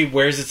absolutely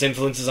wears its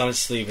influences on its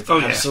sleeve. It's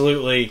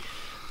absolutely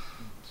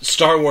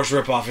Star Wars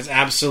ripoff. It's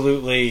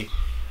absolutely,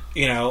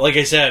 like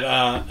I said,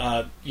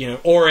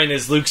 Orin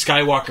is Luke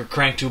Skywalker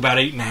cranked to about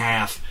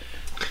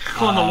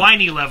 8.5. On the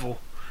whiny level.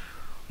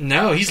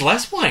 No, he's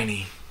less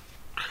whiny.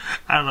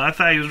 I don't know. I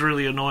thought he was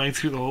really annoying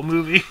through the whole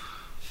movie.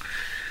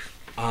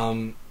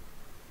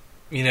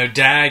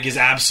 Dag is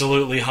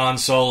absolutely Han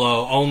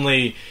Solo.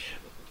 Only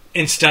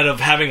instead of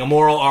having a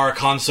moral arc,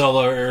 Han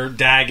Solo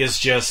Dag is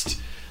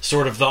just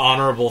sort of the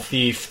honorable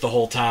thief the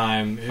whole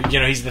time.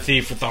 He's the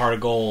thief with the heart of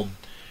gold.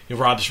 He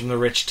robs from the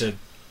rich to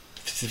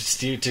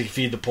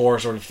feed the poor,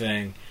 sort of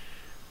thing.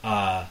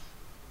 Although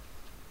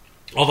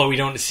we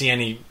don't see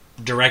any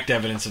direct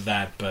evidence of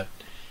that, but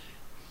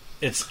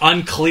it's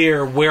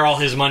unclear where all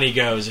his money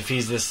goes if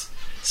he's this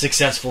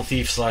successful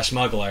thief /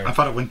 smuggler. I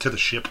thought it went to the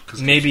ship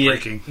because maybe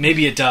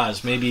it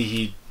does. Maybe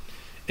he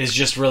is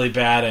just really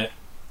bad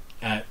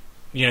at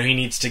he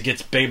needs to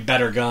get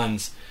better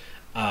guns.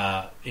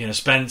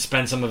 Spend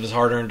some of his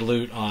hard-earned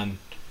loot on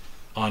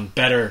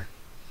better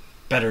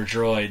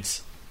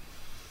droids,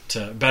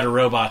 to better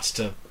robots,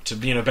 to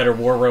better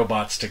war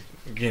robots to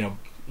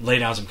lay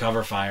down some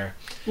cover fire.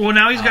 Well,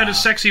 now he's got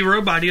his sexy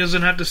robot. He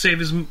doesn't have to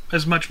save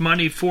as much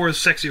money for his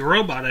sexy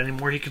robot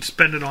anymore. He can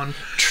spend it on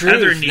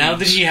other needs. Now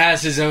that he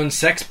has his own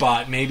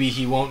Sexbot, maybe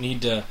he won't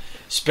need to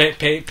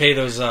pay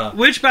those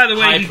which, by the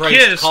way, he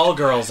kissed call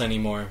girls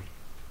anymore.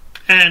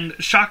 And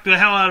shocked the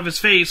hell out of his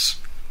face.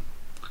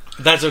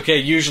 That's okay.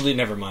 Usually,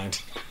 never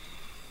mind.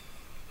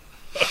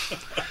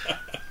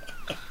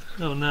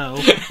 Oh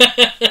no!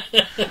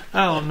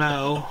 Oh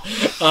no!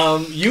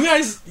 You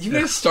guys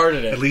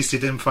started it. At least he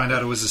didn't find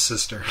out it was his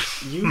sister.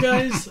 You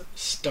guys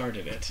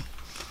started it.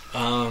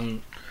 But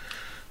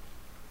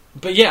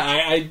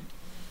yeah,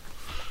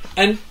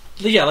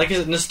 like I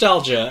said,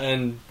 nostalgia,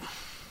 and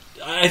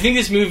I think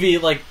this movie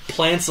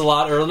plants a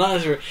lot, or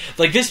not.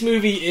 This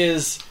movie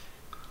is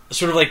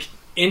sort of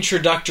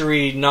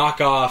introductory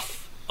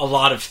knockoff a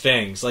lot of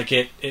things.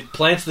 It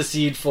plants the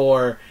seed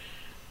for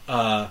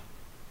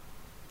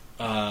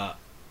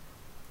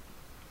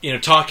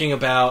talking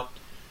about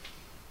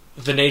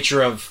the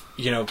nature of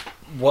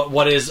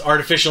what is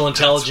artificial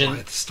intelligence.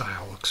 That's why the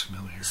style looks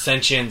familiar.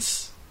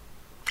 Sentience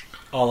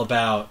all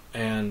about,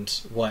 and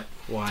what?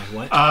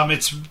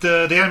 It's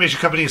the animation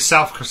company is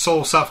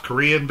Seoul, South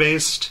Korean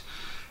based.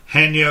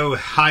 Hanyo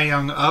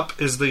Hyung Up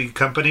is the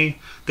company.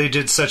 They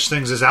did such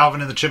things as Alvin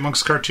and the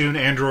Chipmunks cartoon,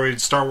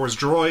 Android, Star Wars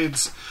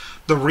Droids,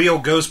 The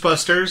Real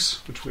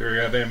Ghostbusters, which we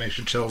already have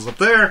animation chills up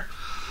there.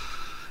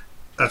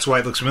 That's why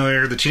it looks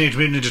familiar. The Teenage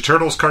Mutant Ninja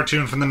Turtles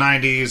cartoon from the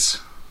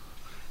 90s.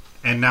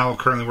 And now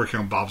currently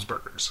working on Bob's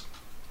Burgers.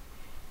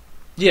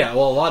 Yeah,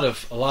 well, a lot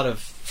of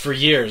for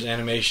years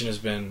animation has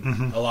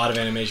been a lot of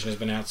animation has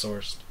been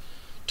outsourced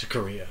to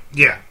Korea.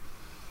 Yeah.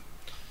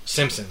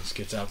 Simpsons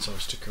gets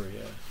outsourced to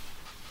Korea.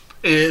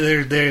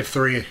 They have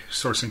 3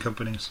 sourcing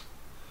companies.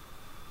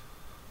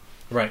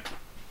 Right.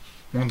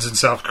 One's in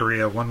South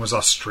Korea. One was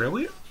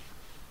Australia?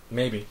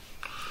 Maybe.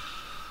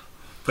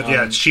 But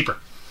yeah, it's cheaper.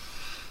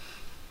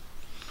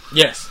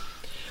 Yes.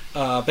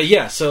 But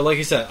yeah, so like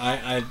I said,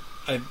 I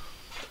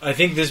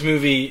think this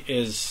movie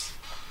is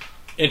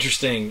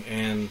interesting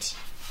and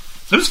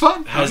it was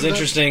fun. Has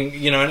interesting,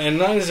 and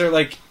not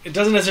necessarily it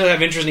doesn't necessarily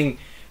have interesting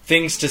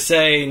things to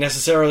say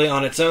necessarily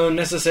on its own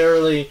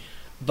necessarily,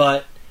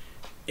 but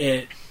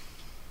it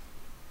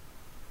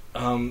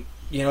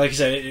like I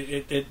said,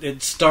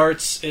 it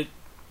starts it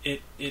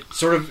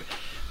sort of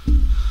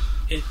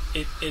it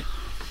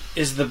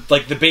is the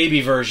the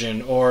baby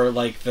version, or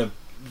the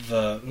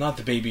not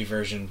the baby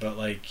version, but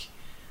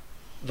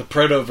the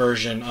proto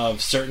version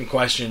of certain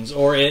questions,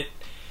 or it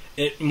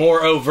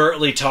more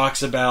overtly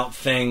talks about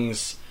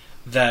things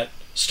that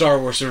Star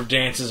Wars sort of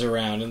dances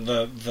around, and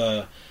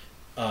the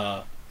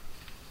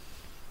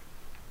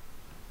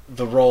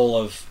role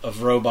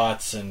of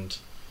robots, and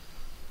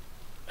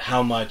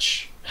how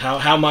much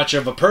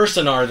of a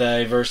person are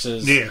they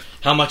versus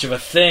how much of a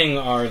thing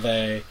are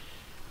they.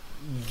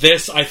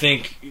 This, I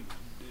think,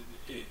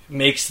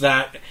 makes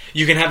that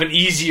you have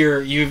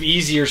easier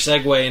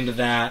segue into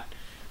that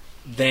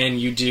than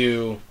you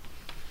do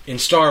in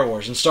Star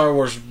Wars. In Star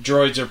Wars,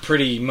 droids are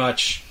pretty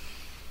much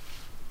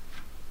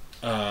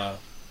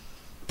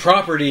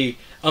property,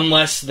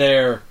 unless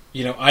they're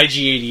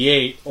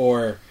IG-88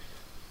 or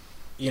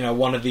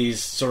one of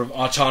these sort of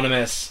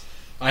autonomous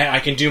I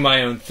can do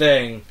my own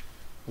thing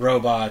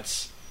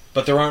robots,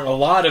 but there aren't a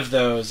lot of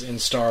those in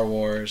Star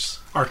Wars.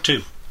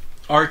 R2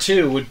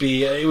 would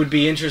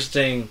be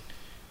interesting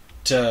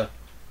to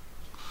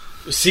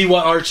see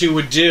what R2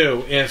 would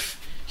do if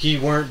he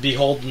weren't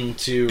beholden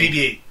to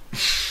BB-8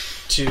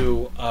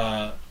 to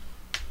an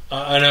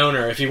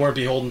owner, if he weren't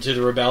beholden to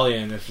the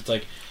rebellion. If it's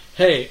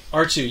hey,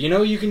 R2,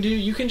 you can do,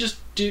 you can just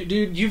do,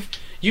 dude,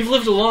 you've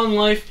lived a long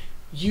life,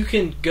 you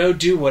can go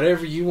do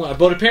whatever you want.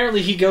 But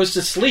apparently he goes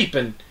to sleep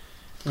and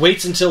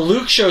waits until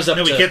Luke shows up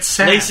he gets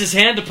sad. Lace his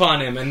hand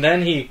upon him, and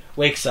then he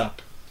wakes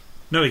up.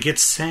 No, he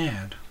gets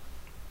sad.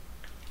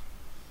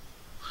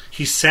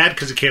 He's sad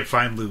because he can't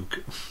find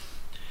Luke.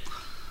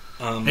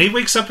 And he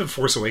wakes up in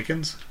Force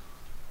Awakens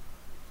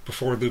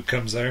before Luke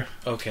comes there.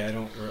 Okay, I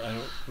don't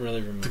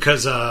really remember.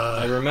 Because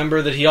I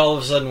remember that he all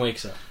of a sudden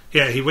wakes up.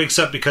 Yeah, he wakes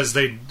up because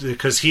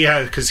he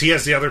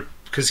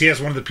has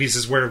one of the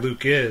pieces where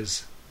Luke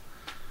is.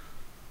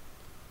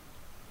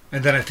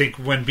 And then I think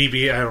when I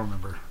don't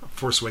remember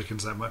Force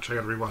Awakens that much. I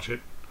got to rewatch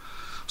it.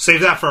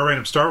 Save that for our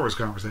random Star Wars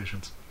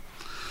conversations.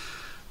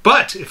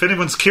 But if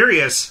anyone's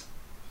curious,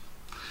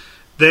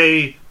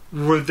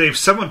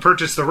 someone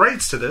purchased the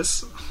rights to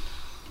this.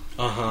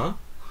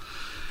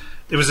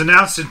 It was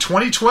announced in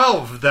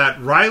 2012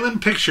 that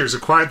Ryland Pictures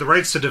acquired the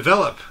rights to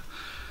develop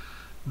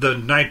the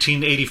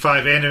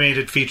 1985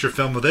 animated feature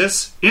film of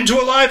this into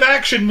a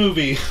live-action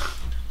movie.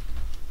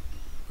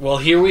 Well,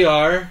 here we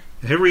are.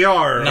 9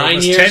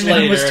 years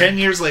later. Almost 10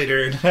 years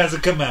later, and it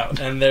hasn't come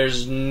out. And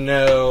there's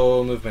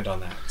no movement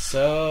on that.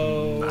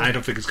 So I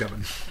don't think it's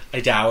coming. I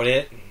doubt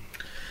it.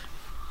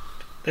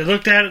 They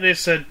looked at it, they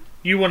said,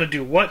 you want to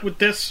do what with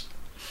this?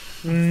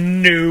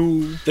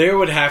 No. There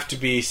would have to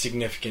be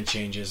significant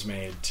changes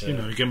made to...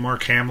 You get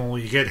Mark Hamill,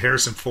 you get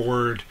Harrison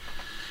Ford.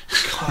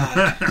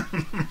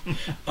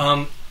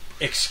 God.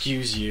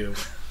 Excuse you.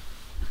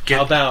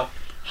 How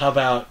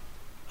about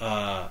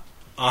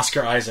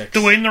Oscar Isaac?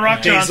 Dwayne The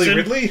Rock Johnson. Daisy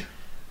Ridley?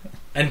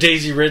 And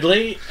Daisy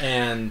Ridley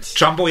and...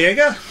 John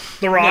Boyega?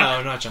 The Rock?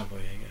 No, not John Boyega.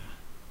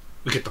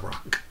 We get The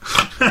Rock.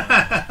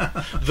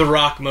 The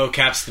Rock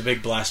mocaps the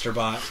big blaster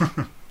bot.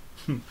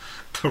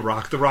 The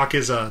Rock. The Rock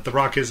is the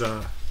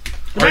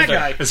bad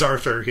guy. Is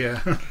Arthur,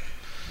 yeah.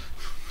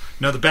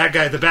 No, the bad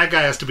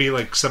guy has to be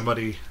like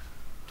somebody.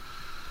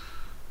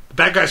 The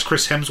bad guy's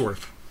Chris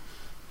Hemsworth.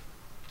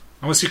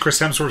 I want to see Chris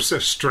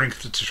Hemsworth's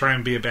strength to try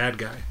and be a bad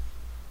guy.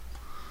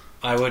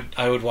 I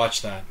would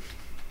watch that.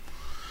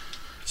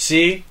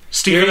 See?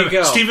 Stephen There you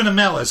go. Stephen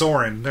Amell as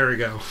Orin. There we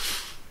go.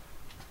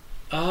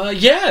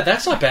 Yeah,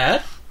 that's not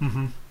bad.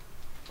 Mm-hmm.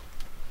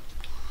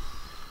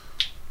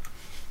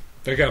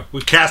 There you go.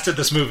 We've casted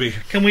this movie.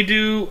 Can we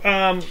do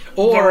The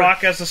Or-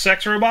 Rock as a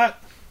sex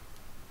robot?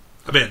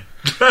 I'm in.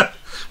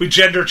 We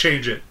gender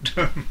change it.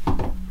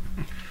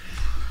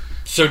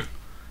 So,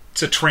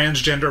 It's a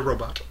transgender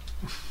robot.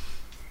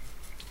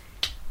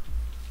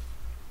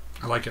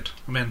 I like it.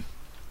 I'm in.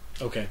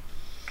 okay.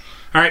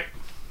 All right.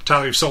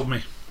 Tyler, you've sold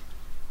me.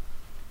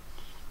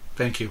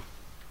 Thank you.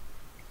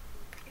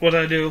 What'd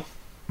I do?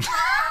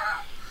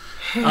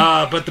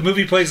 But the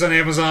movie plays on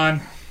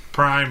Amazon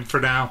Prime for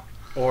now.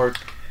 Or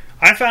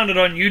I found it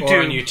on YouTube.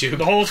 Or on YouTube.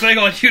 The whole thing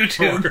on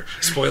YouTube. Or,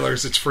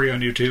 spoilers, it's free on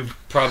YouTube.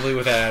 probably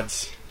with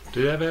ads. Do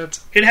you have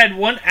ads? It had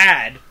one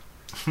ad.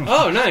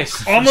 Oh,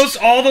 nice. Almost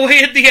all the way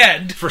at the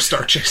end. For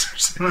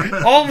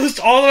Starchasers. Almost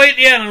all the way at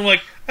the end. I'm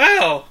like,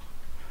 oh,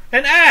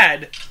 an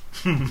ad.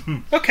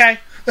 Okay.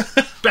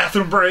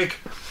 Bathroom break.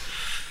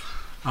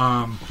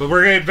 But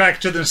we're getting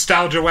back to the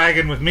nostalgia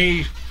wagon with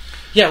me.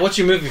 Yeah, what's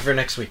your movie for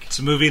next week? It's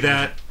a movie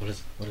that What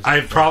is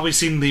I've probably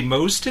seen the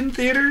most in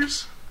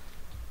theaters,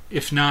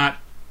 if not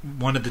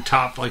one of the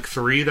top like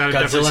three that I've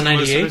definitely Godzilla seen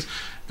most of 98? it.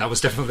 That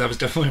was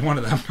definitely one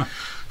of them.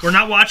 We're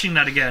not watching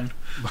that again.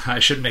 I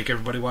should make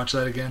everybody watch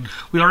that again.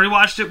 We already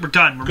watched it. We're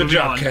done. We're Good moving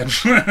job, on.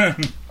 Ken.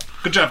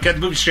 Good job, Ken.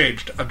 The movie's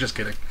changed. I'm just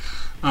kidding.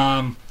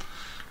 My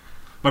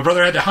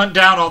brother had to hunt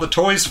down all the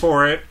toys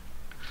for it,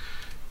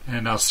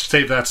 and I'll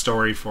save that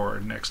story for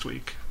next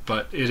week.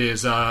 But it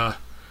is the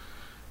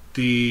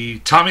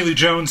Tommy Lee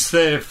Jones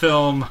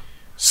film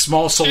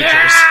Small Soldiers,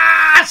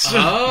 Yes!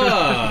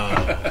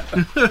 Oh.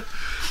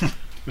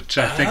 which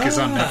I think is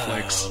on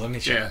Netflix. Let me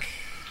check. Yeah.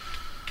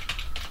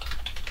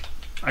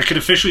 I can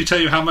officially tell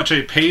you how much I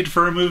paid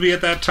for a movie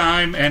at that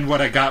time and what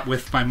I got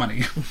with my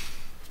money.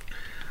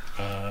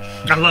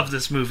 I love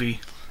this movie.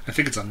 I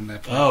think it's on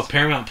Netflix. Oh,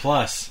 Paramount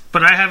Plus.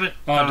 But I haven't...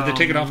 Oh, did they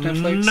take it off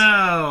Netflix?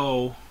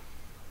 No.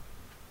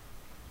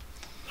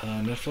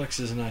 Netflix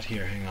is not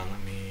here. Hang on,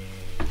 let me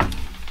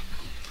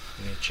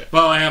check.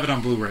 Well, I have it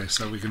on Blu-ray,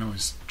 so we can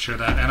always share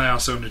that. And I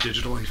also own it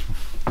digitally,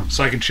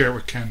 so I can share it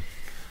with Ken.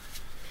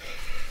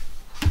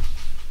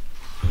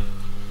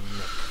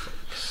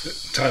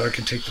 Tyler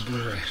can take the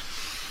Blu-ray.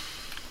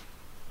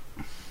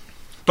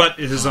 But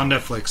it is on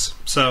Netflix.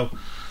 So,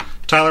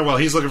 Tyler, while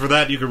he's looking for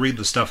that, you can read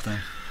the stuff then.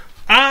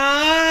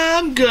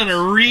 I'm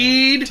gonna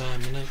read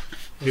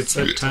It's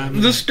that time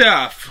of the night.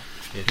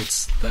 stuff.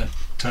 It's that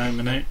time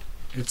of night.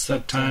 It's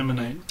that time of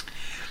night.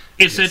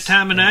 It's that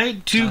time of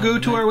night to time go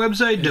of to our night.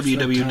 website, It's that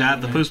time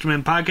of night.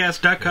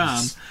 www.thepostermanpodcast.com.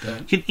 It's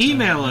that You can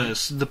email time of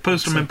us, night.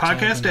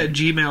 thepostermanpodcast It's that at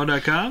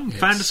gmail.com. It's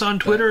Find us on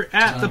Twitter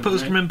that at time of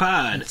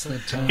thepostermanpod. It's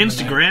that time of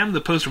Instagram,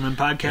 The Posterman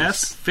Podcast.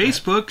 It's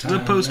Facebook, that The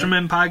time of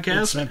Posterman It's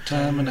Podcast. that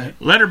time of night.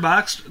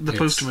 Letterboxd, The It's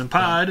Posterman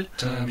Pod. that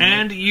time of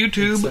And night.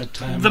 YouTube, It's that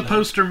time of The night.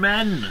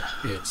 Postermen.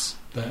 It's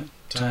that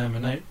time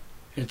of night.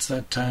 It's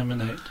that time of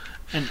night.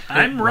 And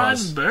I'm Ron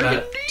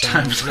Burgundy.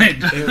 Time of night.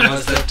 It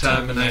was that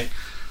time of night.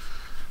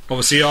 Well,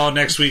 we'll see you all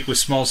next week with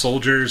Small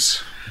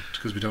Soldiers,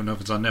 because we don't know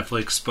if it's on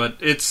Netflix, but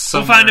it's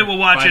We'll somewhere. find it, we'll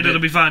watch Find it,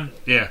 it'll be fun.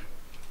 Yeah.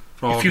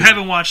 For all If of you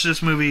haven't watched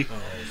this movie,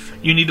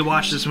 you need to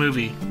watch this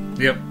movie.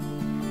 Yep.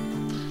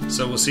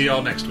 So we'll see you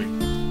all next week.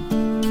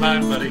 Bye,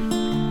 buddy.